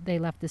before they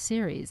left the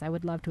series. I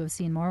would love to have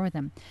seen more with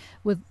them.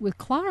 With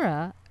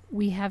Clara,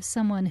 we have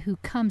someone who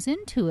comes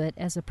into it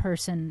as a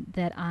person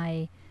that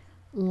I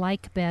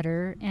like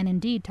better, and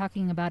indeed,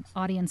 talking about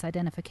audience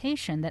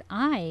identification, that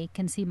I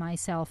can see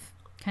myself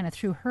kind of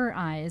through her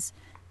eyes.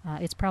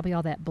 It's probably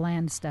all that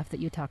bland stuff that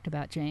you talked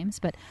about, James,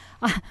 but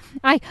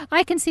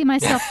I can see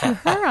myself through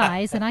her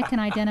eyes, and I can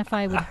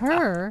identify with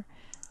her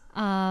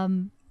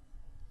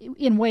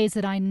in ways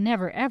that I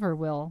never ever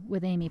will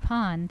with Amy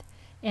Pond,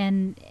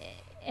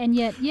 and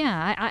yet,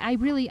 yeah,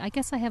 I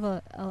guess I have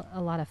a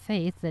lot of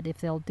faith that if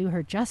they'll do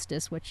her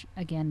justice, which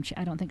again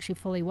I don't think she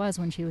fully was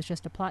when she was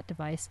just a plot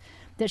device,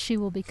 that she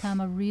will become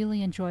a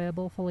really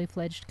enjoyable, fully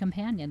fledged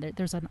companion.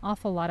 There's an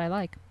awful lot I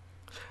like.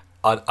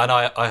 And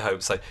I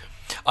hope so.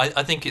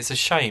 I think it's a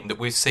shame that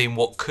we've seen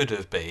what could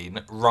have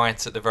been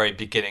right at the very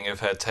beginning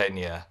of her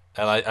tenure.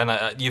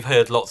 And you've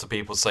heard lots of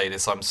people say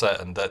this, I'm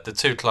certain, that the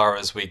two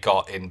Claras we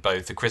got in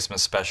both the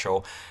Christmas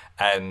special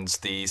and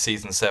the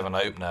Season 7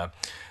 opener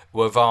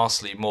were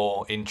vastly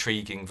more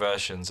intriguing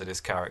versions of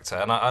this character.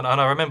 And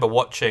I remember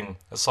watching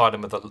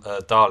Asylum of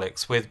the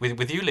Daleks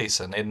with you,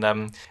 Lisa, in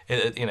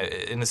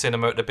the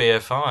cinema at the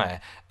BFI.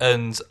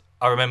 And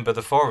I remember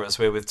the four of us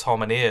were with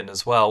Tom and Ian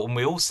as well, and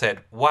we all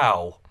said,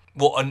 wow,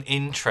 what an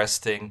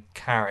interesting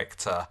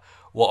character.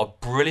 What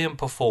a brilliant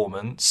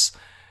performance.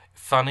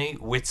 Funny,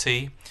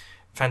 witty,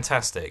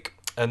 fantastic.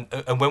 And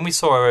when we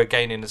saw her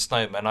again in The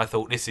Snowman, I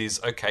thought, this is,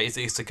 okay,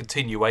 it's a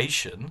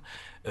continuation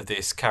of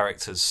this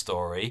character's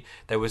story.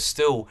 There was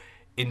still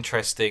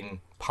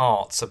interesting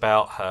parts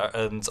about her,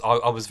 and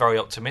I was very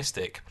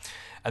optimistic.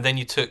 And then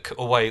you took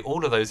away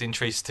all of those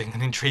interesting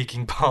and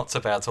intriguing parts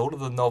about all of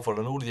the novel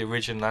and all of the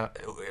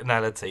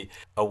originality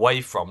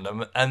away from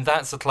them, and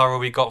that's the Clara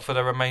we got for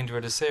the remainder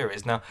of the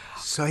series. Now,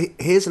 so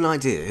here's an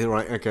idea,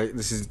 right? Okay,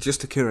 this is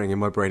just occurring in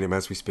my brain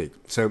as we speak.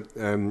 So,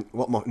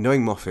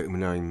 knowing Moffat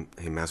and knowing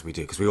him as we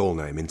do, because we all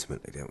know him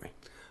intimately, don't we?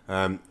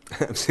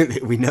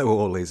 Absolutely, we know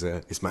all his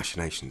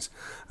machinations.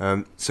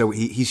 So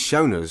he's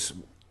shown us,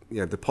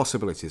 the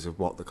possibilities of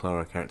what the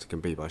Clara character can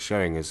be by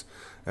showing us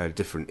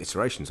different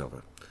iterations of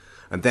her.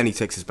 And then he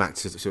takes us back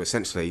to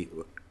essentially,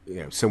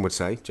 some would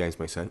say, James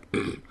may say,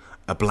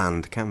 a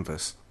bland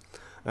canvas.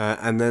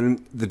 And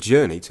then the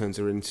journey turns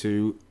her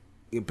into,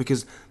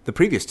 because the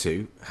previous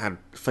two had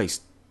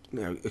faced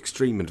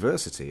extreme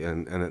adversity,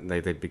 and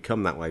they'd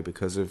become that way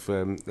because of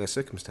their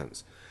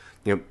circumstance.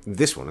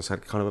 This one has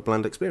had kind of a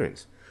bland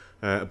experience,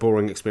 a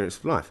boring experience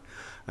of life.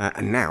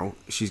 And now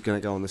she's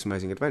going to go on this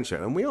amazing adventure.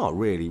 And we are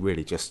really,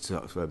 really just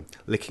sort of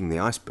licking the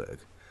iceberg.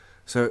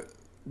 So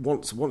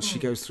once she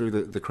goes through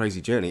the crazy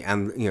journey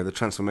and the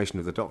transformation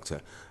of the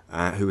Doctor,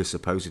 who is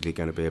supposedly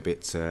going to be a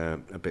bit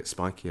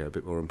spikier, a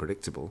bit more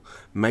unpredictable,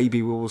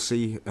 maybe we will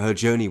see her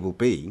journey will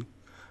be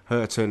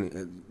her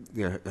turn,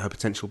 her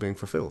potential being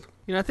fulfilled.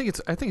 I think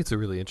it's a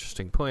really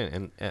interesting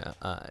point,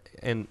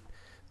 and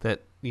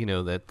that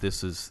that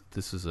this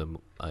is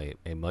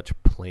a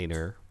much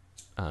plainer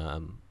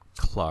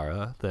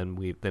Clara than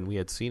we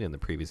had seen in the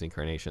previous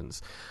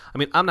incarnations. I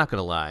mean, I'm not going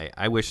to lie.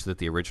 I wish that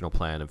the original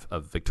plan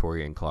of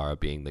Victoria and Clara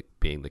being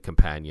the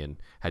companion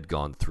had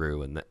gone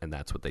through, and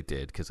that's what they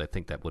did, because I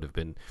think that would have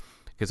been,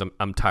 because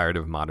I'm tired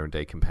of modern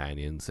day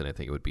companions, and I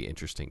think it would be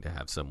interesting to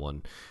have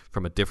someone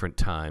from a different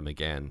time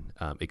again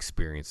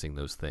experiencing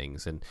those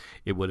things, and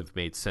it would have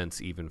made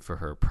sense even for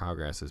her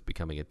progress as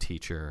becoming a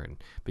teacher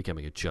and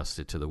becoming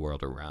adjusted to the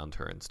world around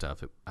her and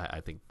stuff. I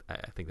think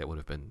that would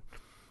have been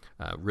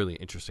really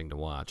interesting to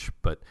watch.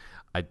 But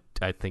I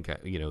think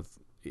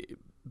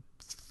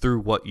through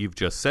what you've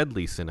just said,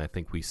 Leeson, I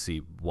think we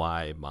see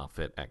why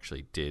Moffat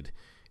actually did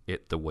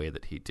it the way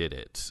that he did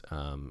it.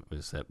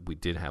 Is that we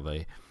did have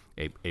a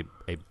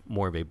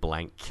more of a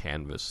blank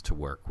canvas to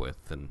work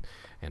with,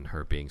 and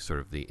her being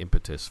sort of the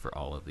impetus for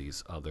all of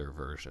these other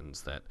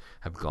versions that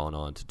have gone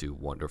on to do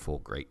wonderful,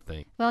 great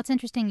things. Well, it's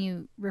interesting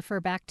you refer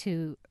back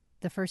to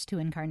the first two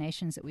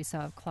incarnations that we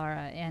saw of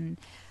Clara, and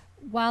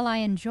while I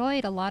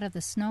enjoyed a lot of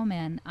the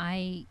snowmen,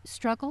 I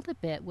struggled a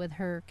bit with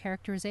her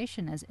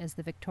characterization as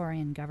the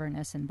Victorian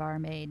governess and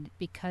barmaid,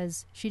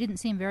 because she didn't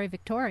seem very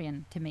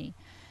Victorian to me.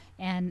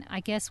 And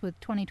I guess with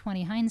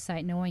 20/20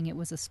 hindsight, knowing it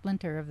was a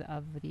splinter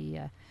of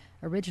the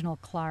original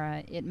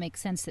Clara, it makes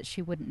sense that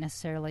she wouldn't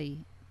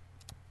necessarily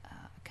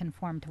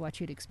conform to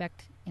what you'd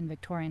expect in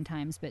Victorian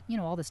times. But,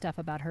 all the stuff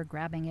about her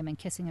grabbing him and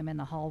kissing him in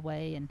the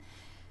hallway, and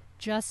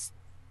just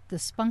the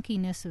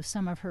spunkiness of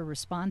some of her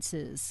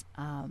responses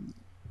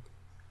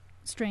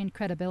strained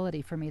credibility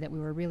for me, that we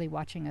were really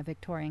watching a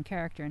Victorian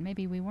character, and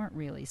maybe we weren't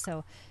really.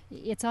 So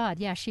it's odd.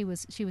 Yeah, she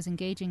was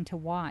engaging to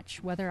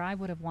watch. Whether I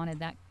would have wanted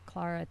that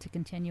Clara to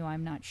continue,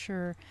 I'm not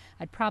sure.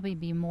 I'd probably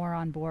be more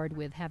on board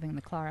with having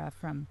the Clara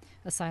from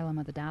Asylum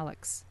of the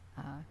Daleks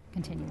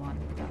continue on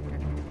with the Doctor.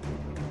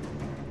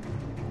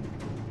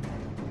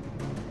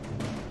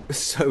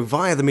 So,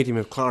 via the medium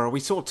of Clara, we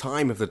saw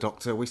Time of the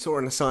Doctor, we saw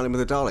an Asylum of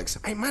the Daleks.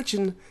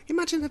 Imagine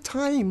a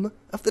Time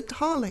of the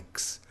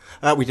Daleks.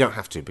 We don't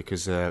have to,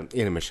 because Ian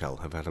and Michelle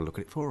have had a look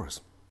at it for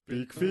us.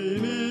 Big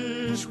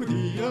Finish with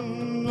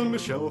Ian and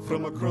Michelle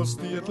from across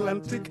the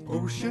Atlantic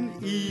Ocean.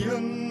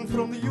 Ian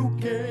from the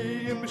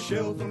UK and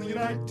Michelle from the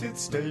United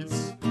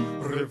States.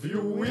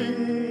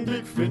 Reviewing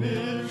Big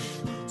Finish,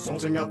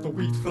 sorting out the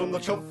wheat from the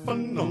chaff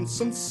and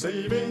nonsense,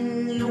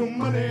 saving you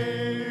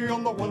money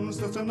on the ones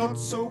that are not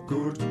so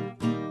good.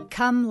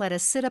 Come, let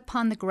us sit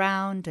upon the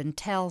ground and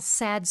tell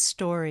sad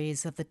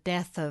stories of the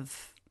death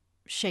of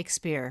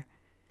Shakespeare.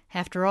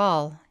 After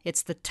all,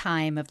 it's the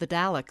time of the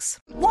Daleks.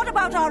 What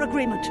about our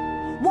agreement?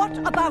 What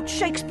about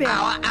Shakespeare?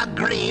 Our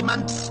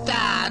agreement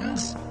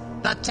stands.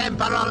 The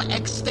temporal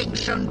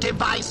extinction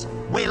device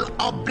will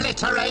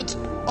obliterate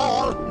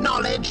all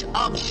knowledge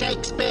of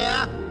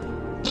Shakespeare.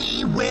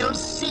 He will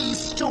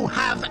cease to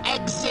have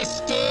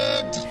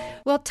existed.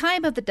 Well,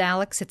 Time of the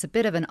Daleks, it's a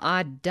bit of an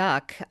odd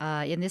duck.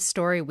 In this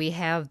story, we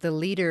have the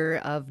leader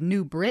of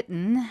New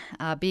Britain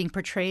being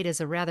portrayed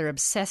as a rather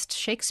obsessed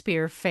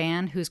Shakespeare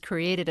fan who's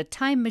created a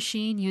time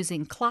machine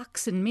using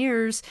clocks and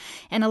mirrors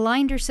and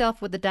aligned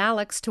herself with the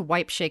Daleks to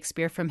wipe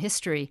Shakespeare from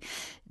history.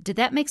 Did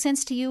that make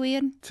sense to you,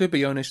 Ian? To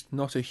be honest,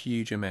 not a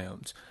huge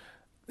amount.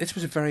 This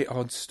was a very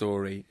odd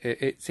story.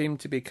 It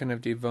seemed to be kind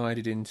of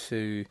divided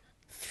into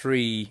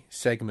three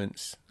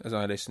segments as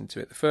I listened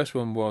to it. The first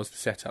one was the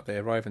setup. They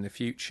arrive in the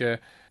future,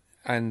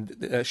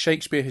 and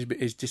Shakespeare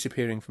is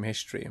disappearing from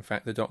history. In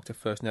fact, the Doctor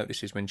first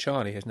notices when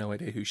Charlie has no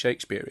idea who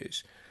Shakespeare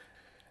is.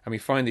 And we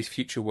find this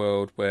future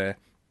world where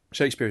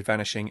Shakespeare is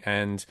vanishing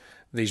and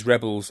these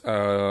rebels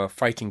are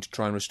fighting to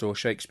try and restore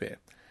Shakespeare.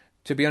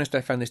 To be honest,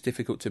 I found this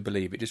difficult to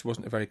believe. It just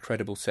wasn't a very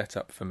credible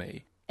setup for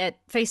me. At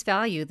face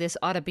value, this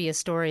ought to be a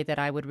story that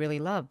I would really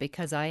love,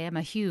 because I am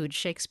a huge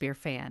Shakespeare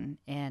fan.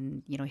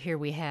 And, here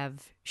we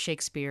have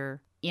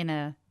Shakespeare in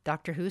a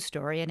Doctor Who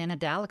story and in a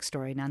Dalek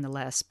story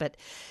nonetheless. But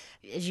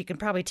as you can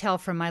probably tell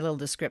from my little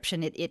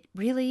description, it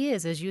really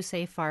is, as you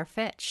say,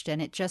 far-fetched,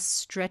 and it just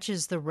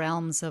stretches the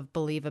realms of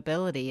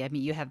believability. I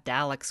mean, you have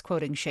Daleks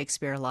quoting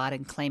Shakespeare a lot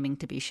and claiming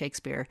to be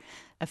Shakespeare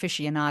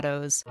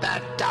aficionados.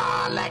 The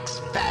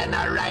Daleks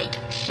venerate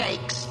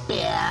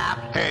Shakespeare.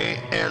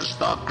 He is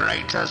the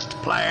greatest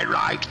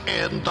playwright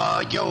in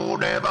the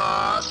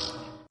universe.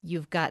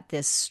 You've got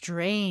this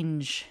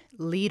strange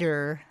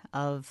leader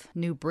of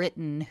New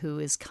Britain who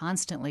is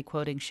constantly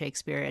quoting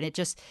Shakespeare, and it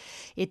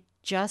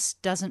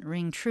just doesn't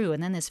ring true.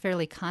 And then this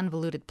fairly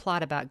convoluted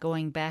plot about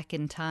going back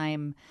in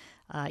time,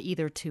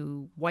 either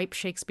to wipe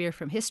Shakespeare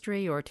from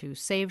history or to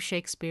save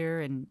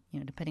Shakespeare, and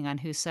depending on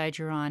whose side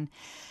you're on,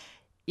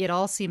 it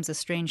all seems a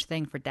strange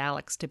thing for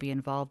Daleks to be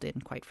involved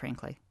in, quite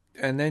frankly.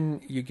 And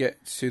then you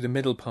get to the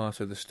middle part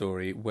of the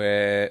story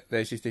where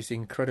there's this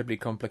incredibly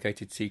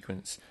complicated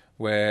sequence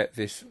where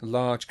this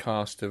large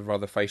cast of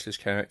rather faceless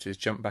characters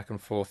jump back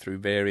and forth through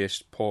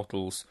various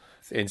portals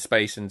in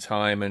space and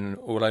time and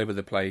all over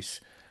the place.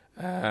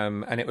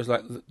 And it was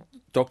like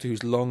Doctor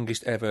Who's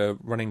longest ever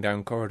running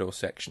down corridor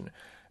section.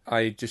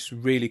 I just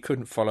really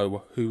couldn't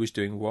follow who was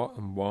doing what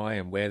and why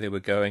and where they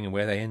were going and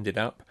where they ended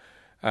up.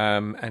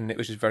 And it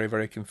was just very,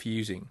 very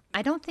confusing.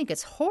 I don't think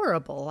it's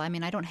horrible. I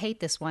mean, I don't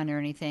hate this one or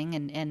anything.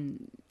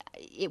 And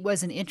it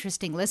was an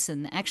interesting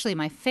listen. Actually,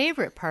 my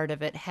favorite part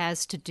of it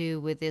has to do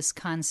with this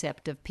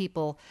concept of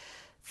people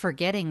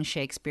forgetting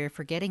Shakespeare,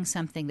 forgetting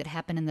something that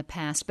happened in the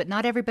past, but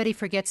not everybody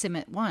forgets him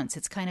at once.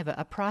 It's kind of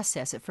a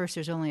process. At first,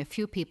 there's only a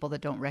few people that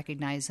don't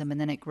recognize him,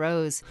 and then it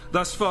grows.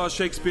 Thus far,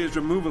 Shakespeare's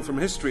removal from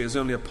history is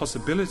only a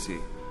possibility,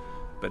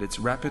 but it's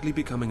rapidly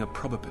becoming a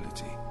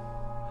probability.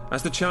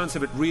 As the chance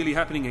of it really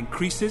happening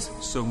increases,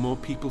 so more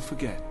people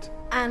forget.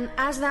 And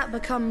as that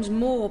becomes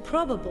more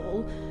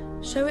probable,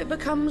 so it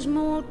becomes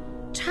more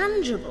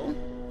tangible.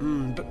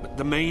 But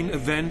the main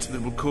event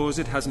that will cause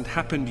it hasn't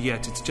happened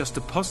yet. It's just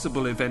a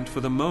possible event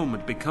for the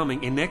moment,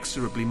 becoming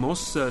inexorably more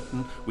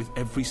certain with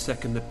every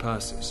second that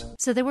passes.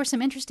 So there were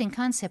some interesting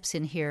concepts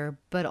in here,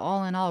 but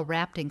all in all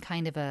wrapped in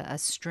kind of a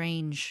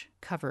strange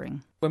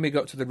covering. When we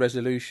got to the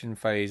resolution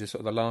phase, the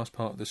sort of the last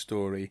part of the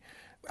story,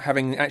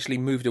 having actually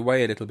moved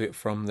away a little bit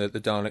from the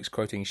Daleks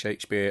quoting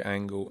Shakespeare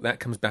angle,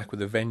 that comes back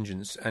with a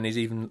vengeance and is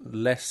even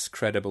less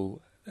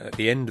credible at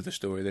the end of the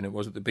story than it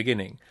was at the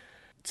beginning.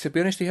 To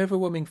be honest, the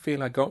overwhelming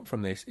feel I got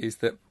from this is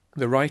that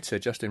the writer,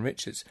 Justin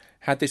Richards,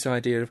 had this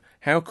idea of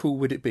how cool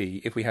would it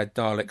be if we had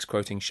Daleks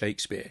quoting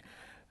Shakespeare,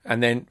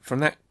 and then from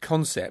that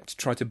concept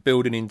try to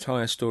build an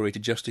entire story to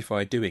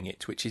justify doing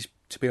it, which is,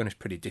 to be honest,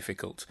 pretty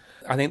difficult.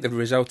 I think the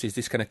result is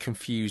this kind of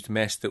confused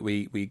mess that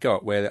we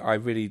got, where I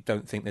really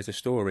don't think there's a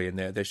story in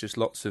there. There's just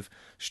lots of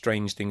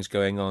strange things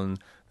going on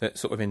that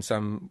sort of in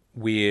some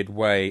weird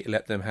way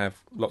let them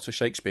have lots of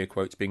Shakespeare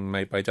quotes being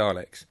made by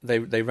Daleks.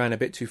 They ran a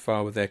bit too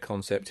far with their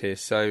concept here,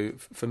 so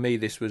for me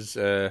this was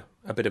a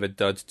bit of a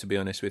dud, to be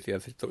honest with you. I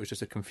thought it was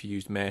just a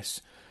confused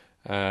mess.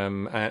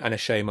 And a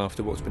shame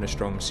after what's been a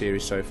strong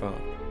series so far.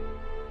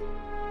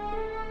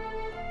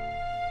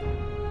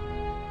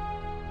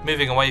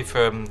 Moving away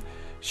from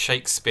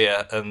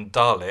Shakespeare and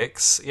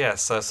Daleks,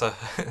 yes, so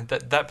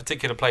that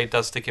particular play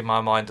does stick in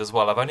my mind as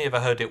well. I've only ever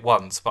heard it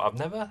once, but I've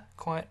never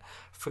quite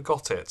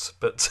forgot it.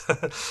 But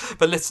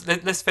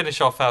let's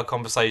finish off our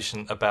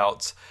conversation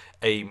about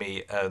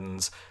Amy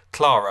and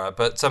Clara.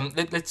 But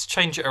let's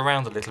change it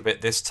around a little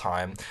bit this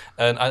time.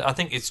 And I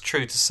think it's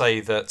true to say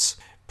that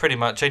pretty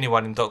much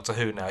anyone in Doctor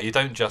Who now, you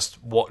don't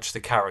just watch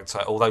the character,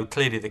 although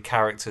clearly the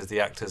characters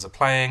the actors are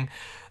playing,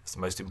 it's the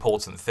most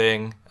important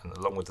thing, and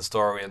along with the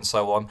story and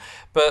so on,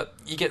 but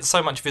you get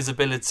so much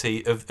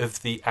visibility of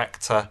the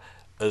actor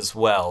as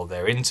well.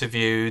 They're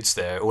interviewed,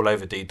 they're all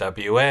over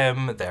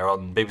DWM, they're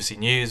on BBC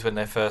News when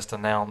they're first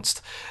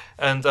announced,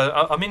 and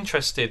I'm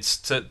interested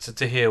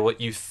to hear what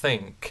you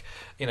think.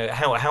 You know,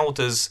 how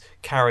does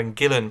Karen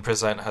Gillan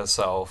present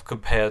herself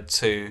compared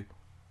to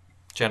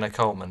Jenna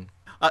Coleman?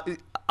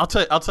 I'll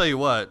tell you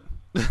what.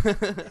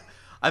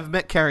 I've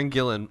met Karen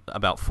Gillan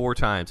about 4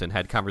 times and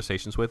had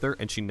conversations with her,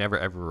 and she never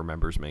ever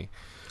remembers me.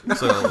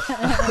 So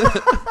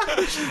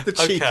the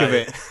cheek of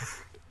it.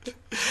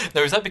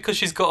 Now, is that because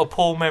she's got a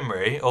poor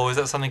memory, or is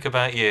that something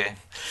about you?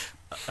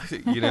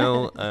 You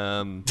know,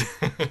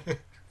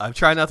 I'm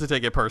trying not to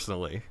take it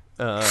personally.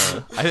 I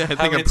think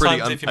How many I'm pretty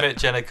times have you met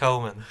Jenna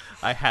Coleman?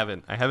 I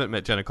haven't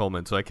met Jenna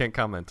Coleman, so I can't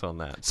comment on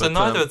that. So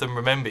neither of them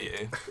remember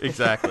you.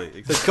 Exactly.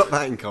 They've got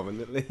that in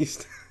common, at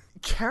least.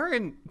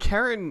 Karen,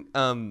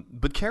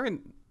 but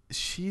Karen,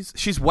 she's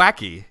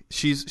wacky.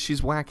 She's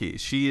wacky.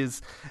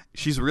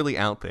 She's really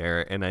out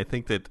there, and I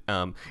think that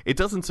it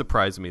doesn't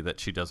surprise me that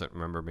she doesn't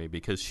remember me,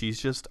 because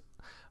she's just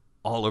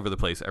all over the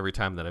place every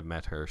time that I've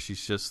met her.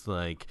 She's just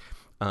like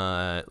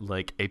a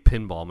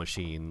pinball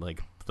machine,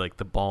 like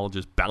the ball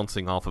just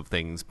bouncing off of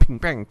things, ping,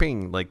 bang,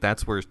 ping. Like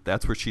that's where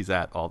she's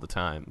at all the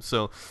time.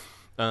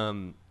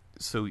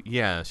 So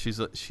yeah,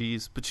 she's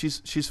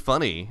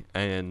funny,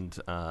 and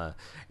I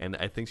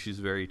think she's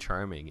very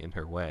charming in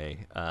her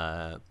way.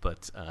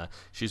 But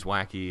she's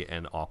wacky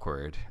and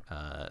awkward.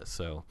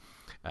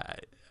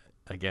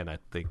 Again, I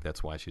think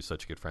that's why she's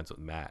such good friends with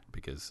Matt,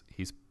 because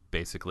he's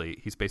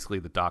basically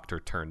the Doctor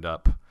turned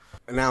up.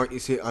 Now, you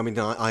see, I mean,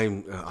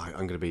 I'm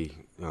going to be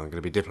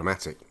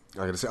diplomatic. I'm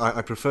going to say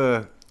I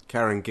prefer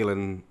Karen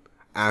Gillan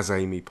as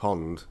Amy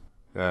Pond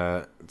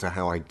to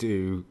how I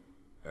do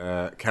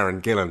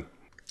Karen Gillan.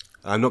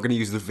 I'm not going to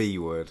use the V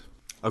word.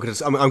 I'm going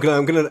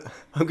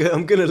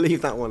to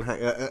leave that one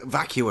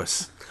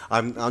vacuous.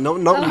 I'm not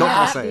going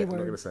to say it. I'm not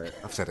going to say it.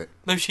 I've said it.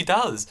 No, she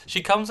does.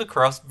 She comes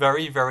across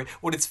very, very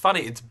well. It's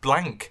funny. It's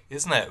blank,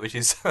 isn't it? Which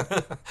is,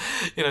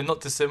 not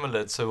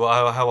dissimilar to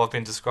how I've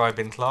been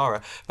describing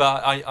Clara.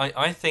 But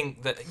I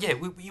think that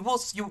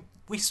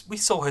we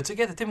saw her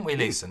together, didn't we,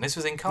 Leeson? This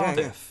was in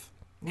Cardiff.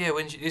 Yeah,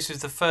 this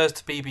was the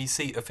first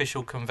BBC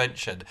official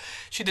convention.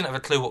 She didn't have a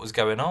clue what was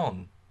going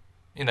on.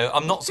 You know,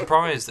 I'm not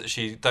surprised that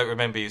she don't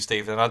remember you,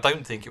 Stephen, and I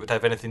don't think it would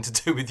have anything to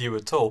do with you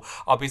at all.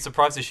 I'd be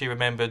surprised if she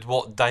remembered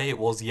what day it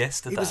was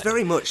yesterday. It was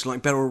very much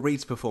like Beryl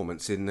Reid's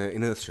performance in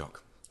Earthshock.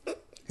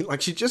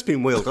 Like, she'd just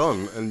been wheeled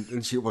on,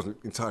 and she wasn't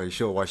entirely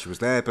sure why she was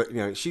there, but,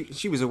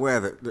 she was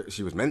aware that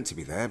she was meant to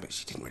be there, but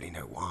she didn't really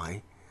know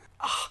why.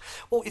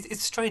 Well,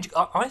 it's strange.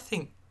 I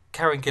think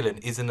Karen Gillan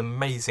is an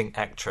amazing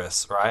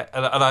actress, right?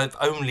 And I've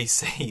only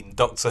seen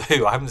Doctor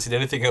Who. I haven't seen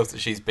anything else that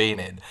she's been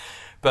in.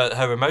 but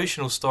her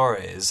emotional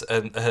stories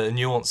and her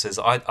nuances,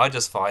 I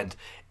just find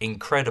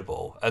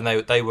incredible, and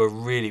they were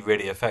really,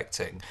 really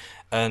affecting.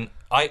 And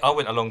I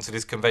went along to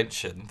this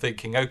convention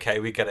thinking, okay,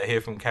 we're going to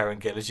hear from Karen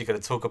Gillan. She's going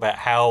to talk about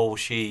how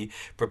she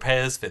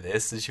prepares for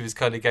this, and she was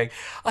kind of going,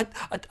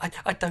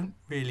 I don't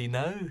really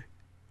know.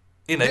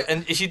 You know,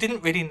 and she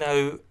didn't really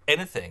know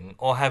anything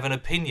or have an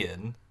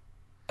opinion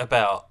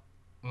about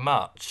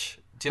much.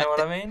 Do you know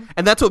what I mean?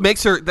 And that's what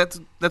makes her. That's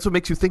what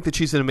makes you think that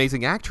she's an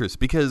amazing actress,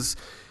 because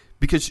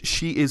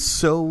she is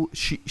so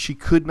she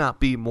could not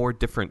be more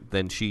different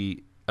than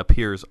she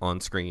appears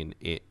on screen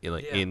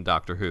in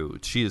Doctor Who.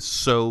 She is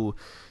so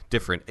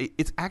different.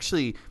 It's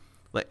actually,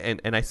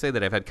 and I say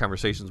that I've had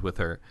conversations with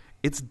her.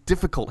 It's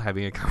difficult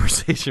having a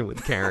conversation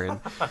with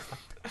Karen.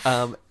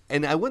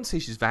 And I wouldn't say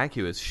she's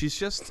vacuous.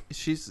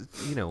 She's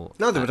you know.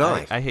 Neither would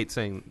I. I hate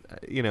saying,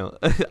 you know,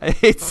 I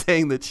hate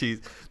saying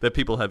that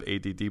people have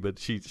ADD, but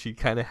she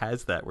kind of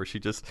has that, where she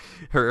just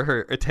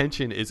her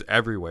attention is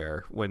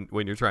everywhere when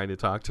you're trying to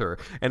talk to her.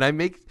 And I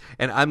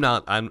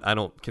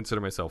don't consider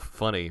myself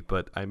funny,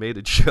 but I made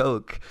a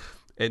joke,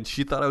 and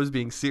she thought I was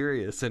being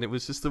serious, and it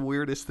was just the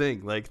weirdest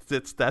thing. Like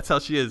that's how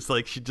she is.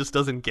 Like, she just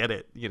doesn't get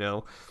it, you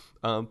know.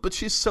 But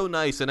she's so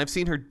nice, and I've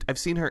seen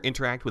her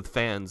interact with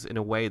fans in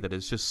a way that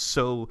is just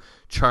so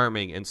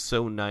charming and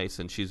so nice,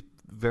 and she's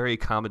very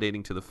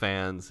accommodating to the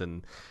fans,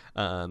 and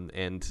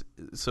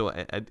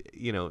so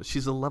you know,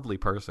 she's a lovely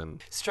person.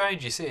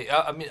 Strange, you see.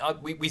 I mean,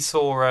 we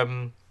saw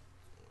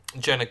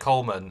Jenna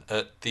Coleman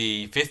at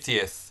the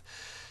 50th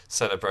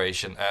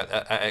celebration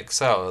at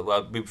Excel.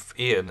 Well, with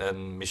Ian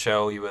and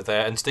Michelle, you were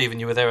there, and Stephen,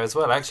 you were there as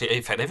well. Actually,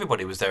 in fact,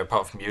 everybody was there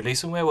apart from you,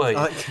 Lisa. Where were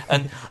you?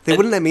 They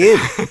wouldn't let me in.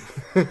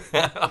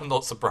 I'm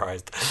not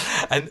surprised.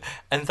 And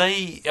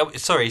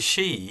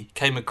she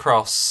came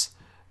across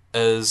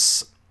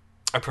as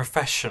a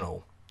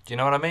professional. Do you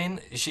know what I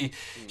mean? She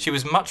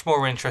was much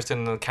more interested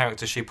in the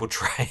character she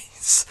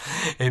portrays,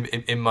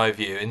 in my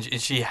view, and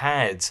she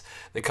had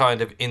the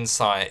kind of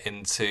insight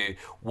into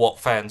what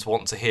fans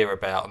want to hear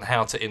about and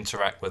how to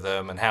interact with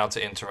them and how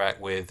to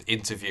interact with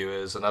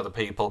interviewers and other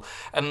people.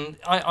 And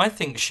I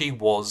think she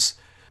was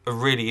a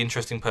really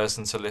interesting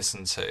person to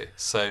listen to.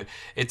 So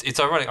it's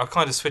ironic. I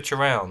kind of switch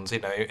around, you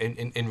know,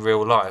 in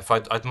real life.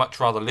 I'd much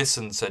rather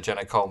listen to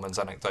Jenna Coleman's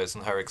anecdotes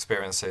and her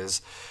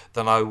experiences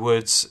than I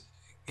would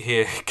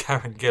hear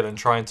Karen Gillan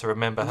trying to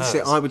remember hers.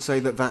 I would say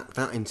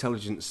that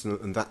intelligence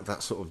and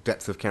that sort of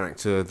depth of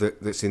character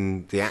that's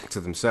in the actor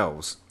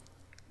themselves,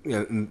 you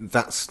know,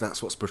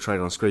 that's what's portrayed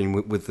on screen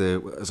with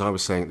the, as I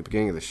was saying at the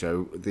beginning of the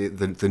show,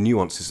 the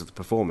nuances of the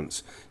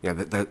performance. You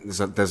know,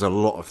 there's a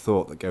lot of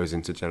thought that goes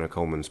into Jenna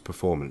Coleman's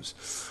performance,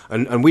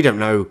 and we don't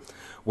know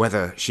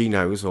whether she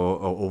knows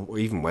or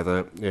even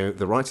whether, you know,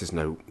 the writers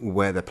know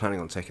where they're planning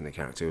on taking the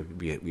character.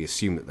 We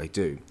assume that they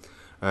do.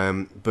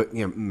 But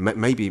you know,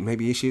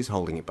 maybe she is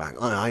holding it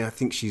back. I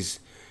think she's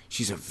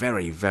a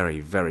very, very,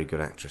 very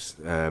good actress,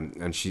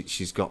 and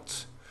she's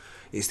got.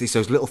 It's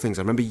those little things.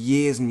 I remember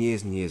years and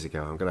years and years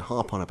ago. I'm going to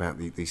harp on about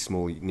these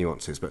small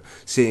nuances, but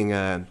seeing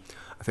I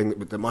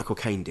think that Michael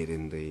Caine did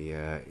in the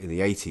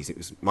 80s. It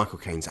was Michael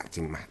Caine's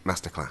acting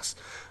masterclass,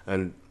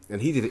 and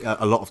he did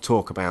a lot of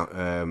talk about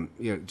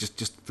you know,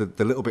 just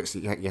the little bits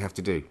that you have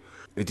to do.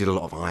 He did a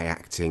lot of eye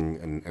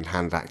acting and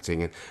hand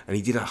acting, and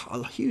he did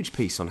a huge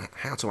piece on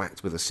how to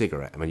act with a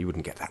cigarette. I mean, you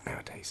wouldn't get that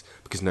nowadays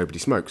because nobody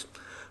smokes.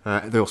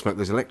 They all smoke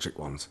those electric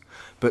ones.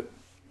 But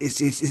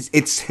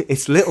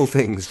it's little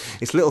things.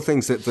 It's little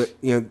things that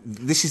you know.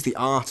 This is the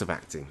art of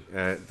acting.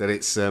 That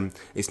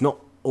it's not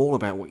all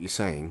about what you're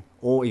saying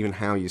or even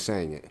how you're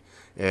saying it.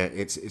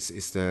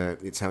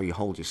 It's how you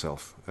hold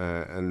yourself,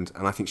 and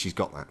I think she's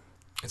got that.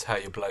 It's how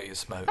you blow your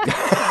smoke.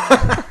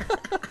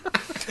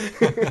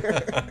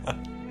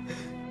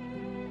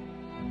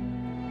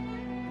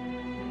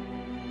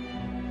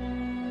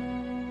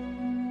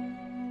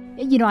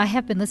 You know, I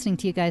have been listening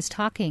to you guys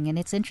talking, and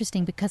it's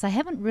interesting because I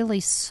haven't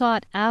really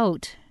sought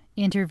out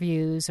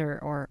interviews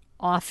or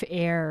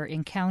off-air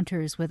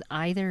encounters with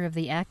either of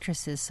the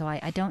actresses, so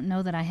I don't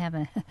know that I have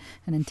an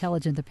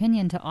intelligent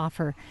opinion to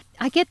offer.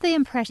 I get the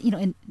impression, you know,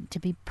 and to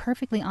be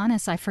perfectly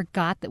honest, I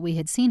forgot that we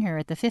had seen her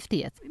at the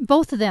 50th.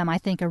 Both of them, I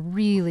think, are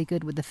really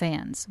good with the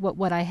fans.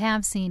 What I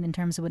have seen in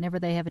terms of whenever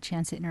they have a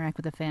chance to interact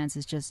with the fans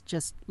is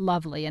just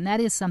lovely, and that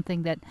is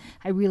something that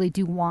I really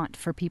do want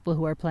for people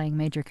who are playing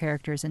major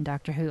characters in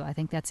Doctor Who. I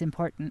think that's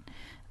important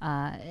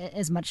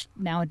as much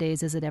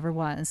nowadays as it ever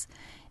was.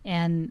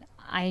 And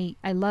I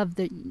love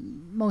that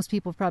most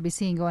people have probably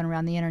seen going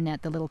around the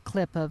internet the little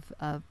clip of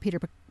Peter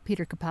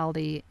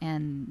Capaldi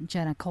and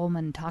Jenna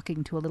Coleman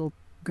talking to a little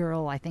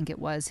girl, I think it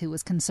was, who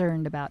was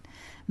concerned about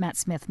Matt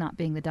Smith not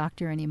being the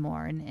Doctor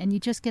anymore. And you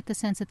just get the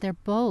sense that they're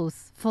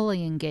both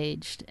fully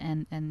engaged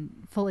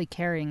and fully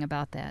caring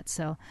about that.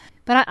 So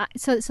that,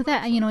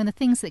 you know, and the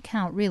things that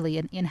count really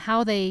in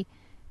how they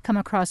come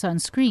across on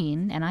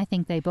screen, and I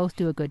think they both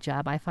do a good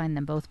job. I find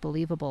them both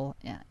believable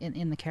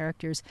in the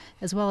characters,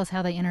 as well as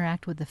how they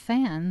interact with the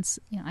fans.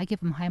 You know, I give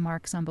them high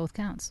marks on both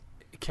counts.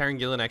 Karen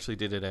Gillan actually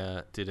did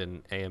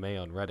an AMA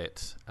on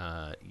Reddit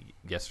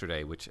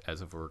yesterday, which,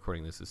 as of we're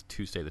recording this, is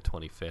Tuesday the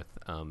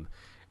 25th.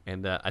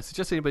 And I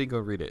suggest anybody go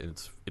read it.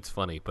 It's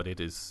funny, but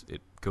it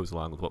goes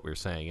along with what we were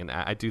saying. And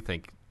I do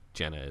think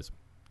Jenna has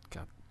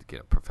got to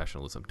get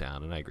professionalism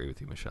down. And I agree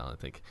with you, Michelle. I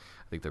think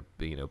they're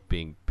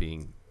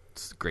being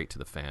great to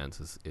the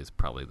fans is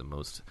probably the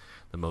most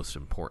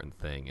important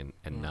thing,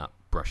 and not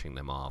brushing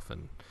them off,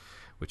 and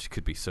which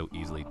could be so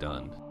easily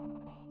done.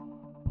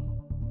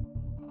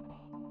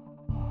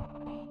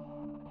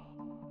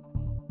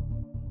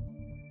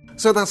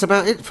 So that's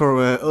about it for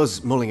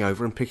us mulling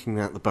over and picking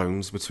out the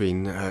bones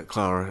between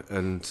Clara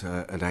and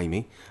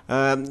Amy.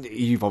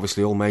 You've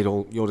obviously all made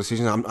all your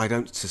decisions. I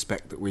don't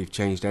suspect that we've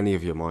changed any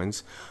of your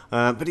minds,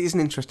 but it is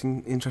an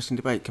interesting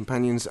debate.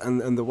 Companions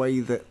and the way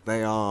that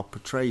they are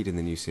portrayed in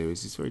the new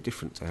series is very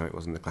different to how it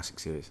was in the classic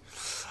series.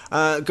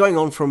 Going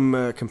on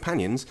from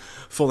Companions,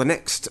 for the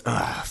next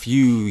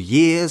few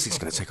years, it's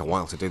going to take a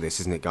while to do this,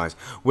 isn't it, guys?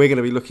 We're going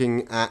to be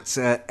looking at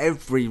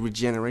every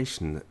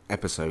regeneration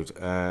episode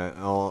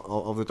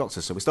of the Doctor.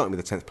 So we're starting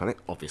with the 10th Planet,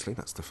 obviously,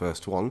 that's the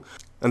first one,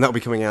 and that'll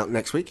be coming out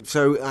next week.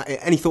 So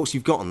any thoughts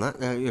you've got on that,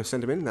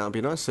 send them in, that'll be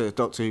nice.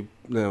 Doctor,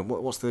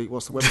 what's the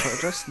website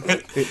address?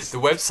 The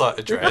website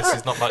address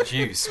is not much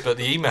use, but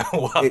the email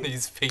one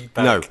is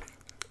feedback. No,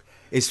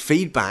 it's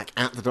feedback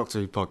at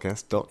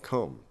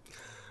thedoctorwhopodcast.com.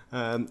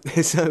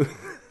 So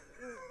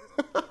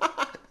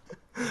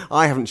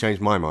I haven't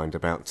changed my mind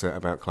about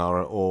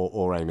Clara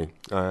or Amy.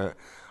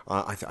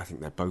 I think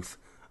they're both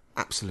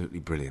absolutely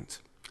brilliant.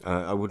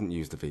 I wouldn't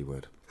use the V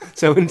word.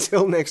 So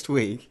until next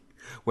week,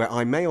 where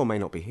I may or may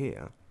not be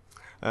here,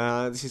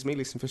 this is me,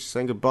 Leeson Fisher,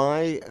 saying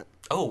goodbye.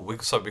 Oh, we've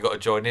got to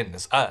join in.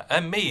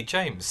 And me,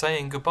 James,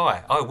 saying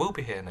goodbye. I will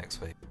be here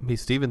next week. Me,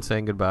 Stephen,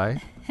 saying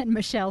goodbye. And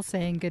Michelle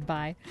saying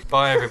goodbye.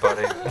 Bye,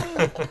 everybody.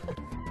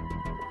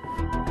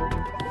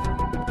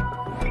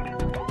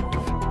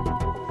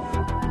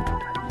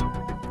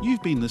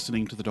 You've been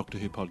listening to the Doctor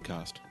Who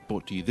podcast,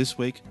 brought to you this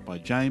week by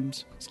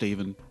James,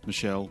 Stephen,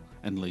 Michelle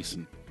and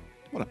Leeson.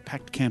 What a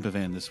packed camper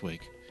van this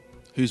week.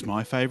 Who's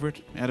my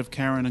favourite out of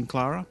Karen and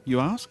Clara, you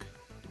ask?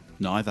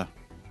 Neither.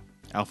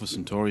 Alpha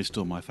Centauri is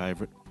still my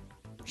favourite.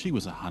 She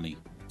was a honey.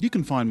 You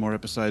can find more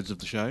episodes of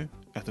the show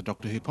at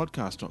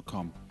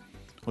thedoctorwhopodcast.com,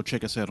 or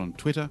check us out on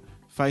Twitter,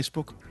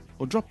 Facebook,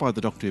 or drop by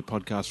the Doctor Who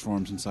podcast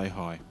forums and say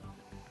hi.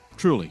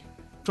 Truly,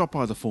 drop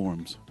by the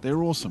forums.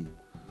 They're awesome.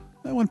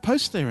 No one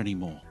posts there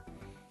anymore.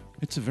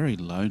 It's a very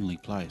lonely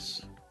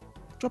place.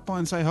 Drop by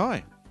and say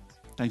hi.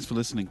 Thanks for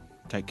listening.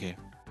 Take care.